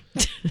what?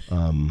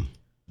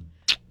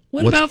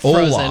 What about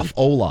Frozen?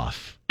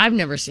 Olaf. I've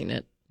never seen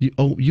it.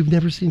 You've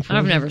never seen Frozen?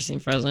 I've never seen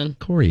Frozen.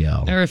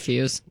 Coriel. I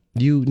refuse.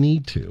 You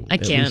need to. I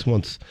can't. At least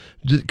once.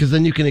 Because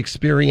then you can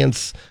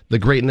experience the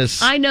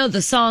greatness. I know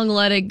the song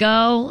Let It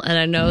Go, and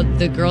I know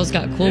the girl's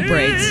got cool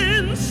braids.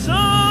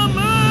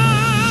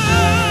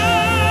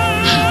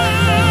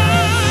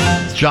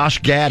 Josh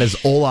Gad is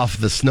Olaf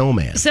the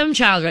Snowman. Some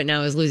child right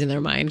now is losing their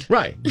mind.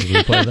 Right.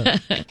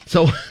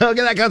 So I'll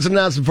get that concert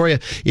announcement for you.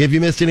 If you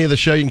missed any of the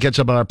show, you can catch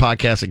up on our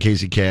podcast at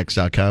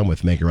kckx.com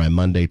with Make It Right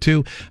Monday,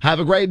 too. Have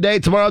a great day.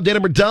 Tomorrow, Date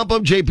 'Em or Dump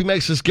 'Em. JP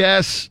makes us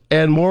guess,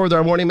 and more with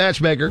our Morning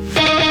Matchmaker.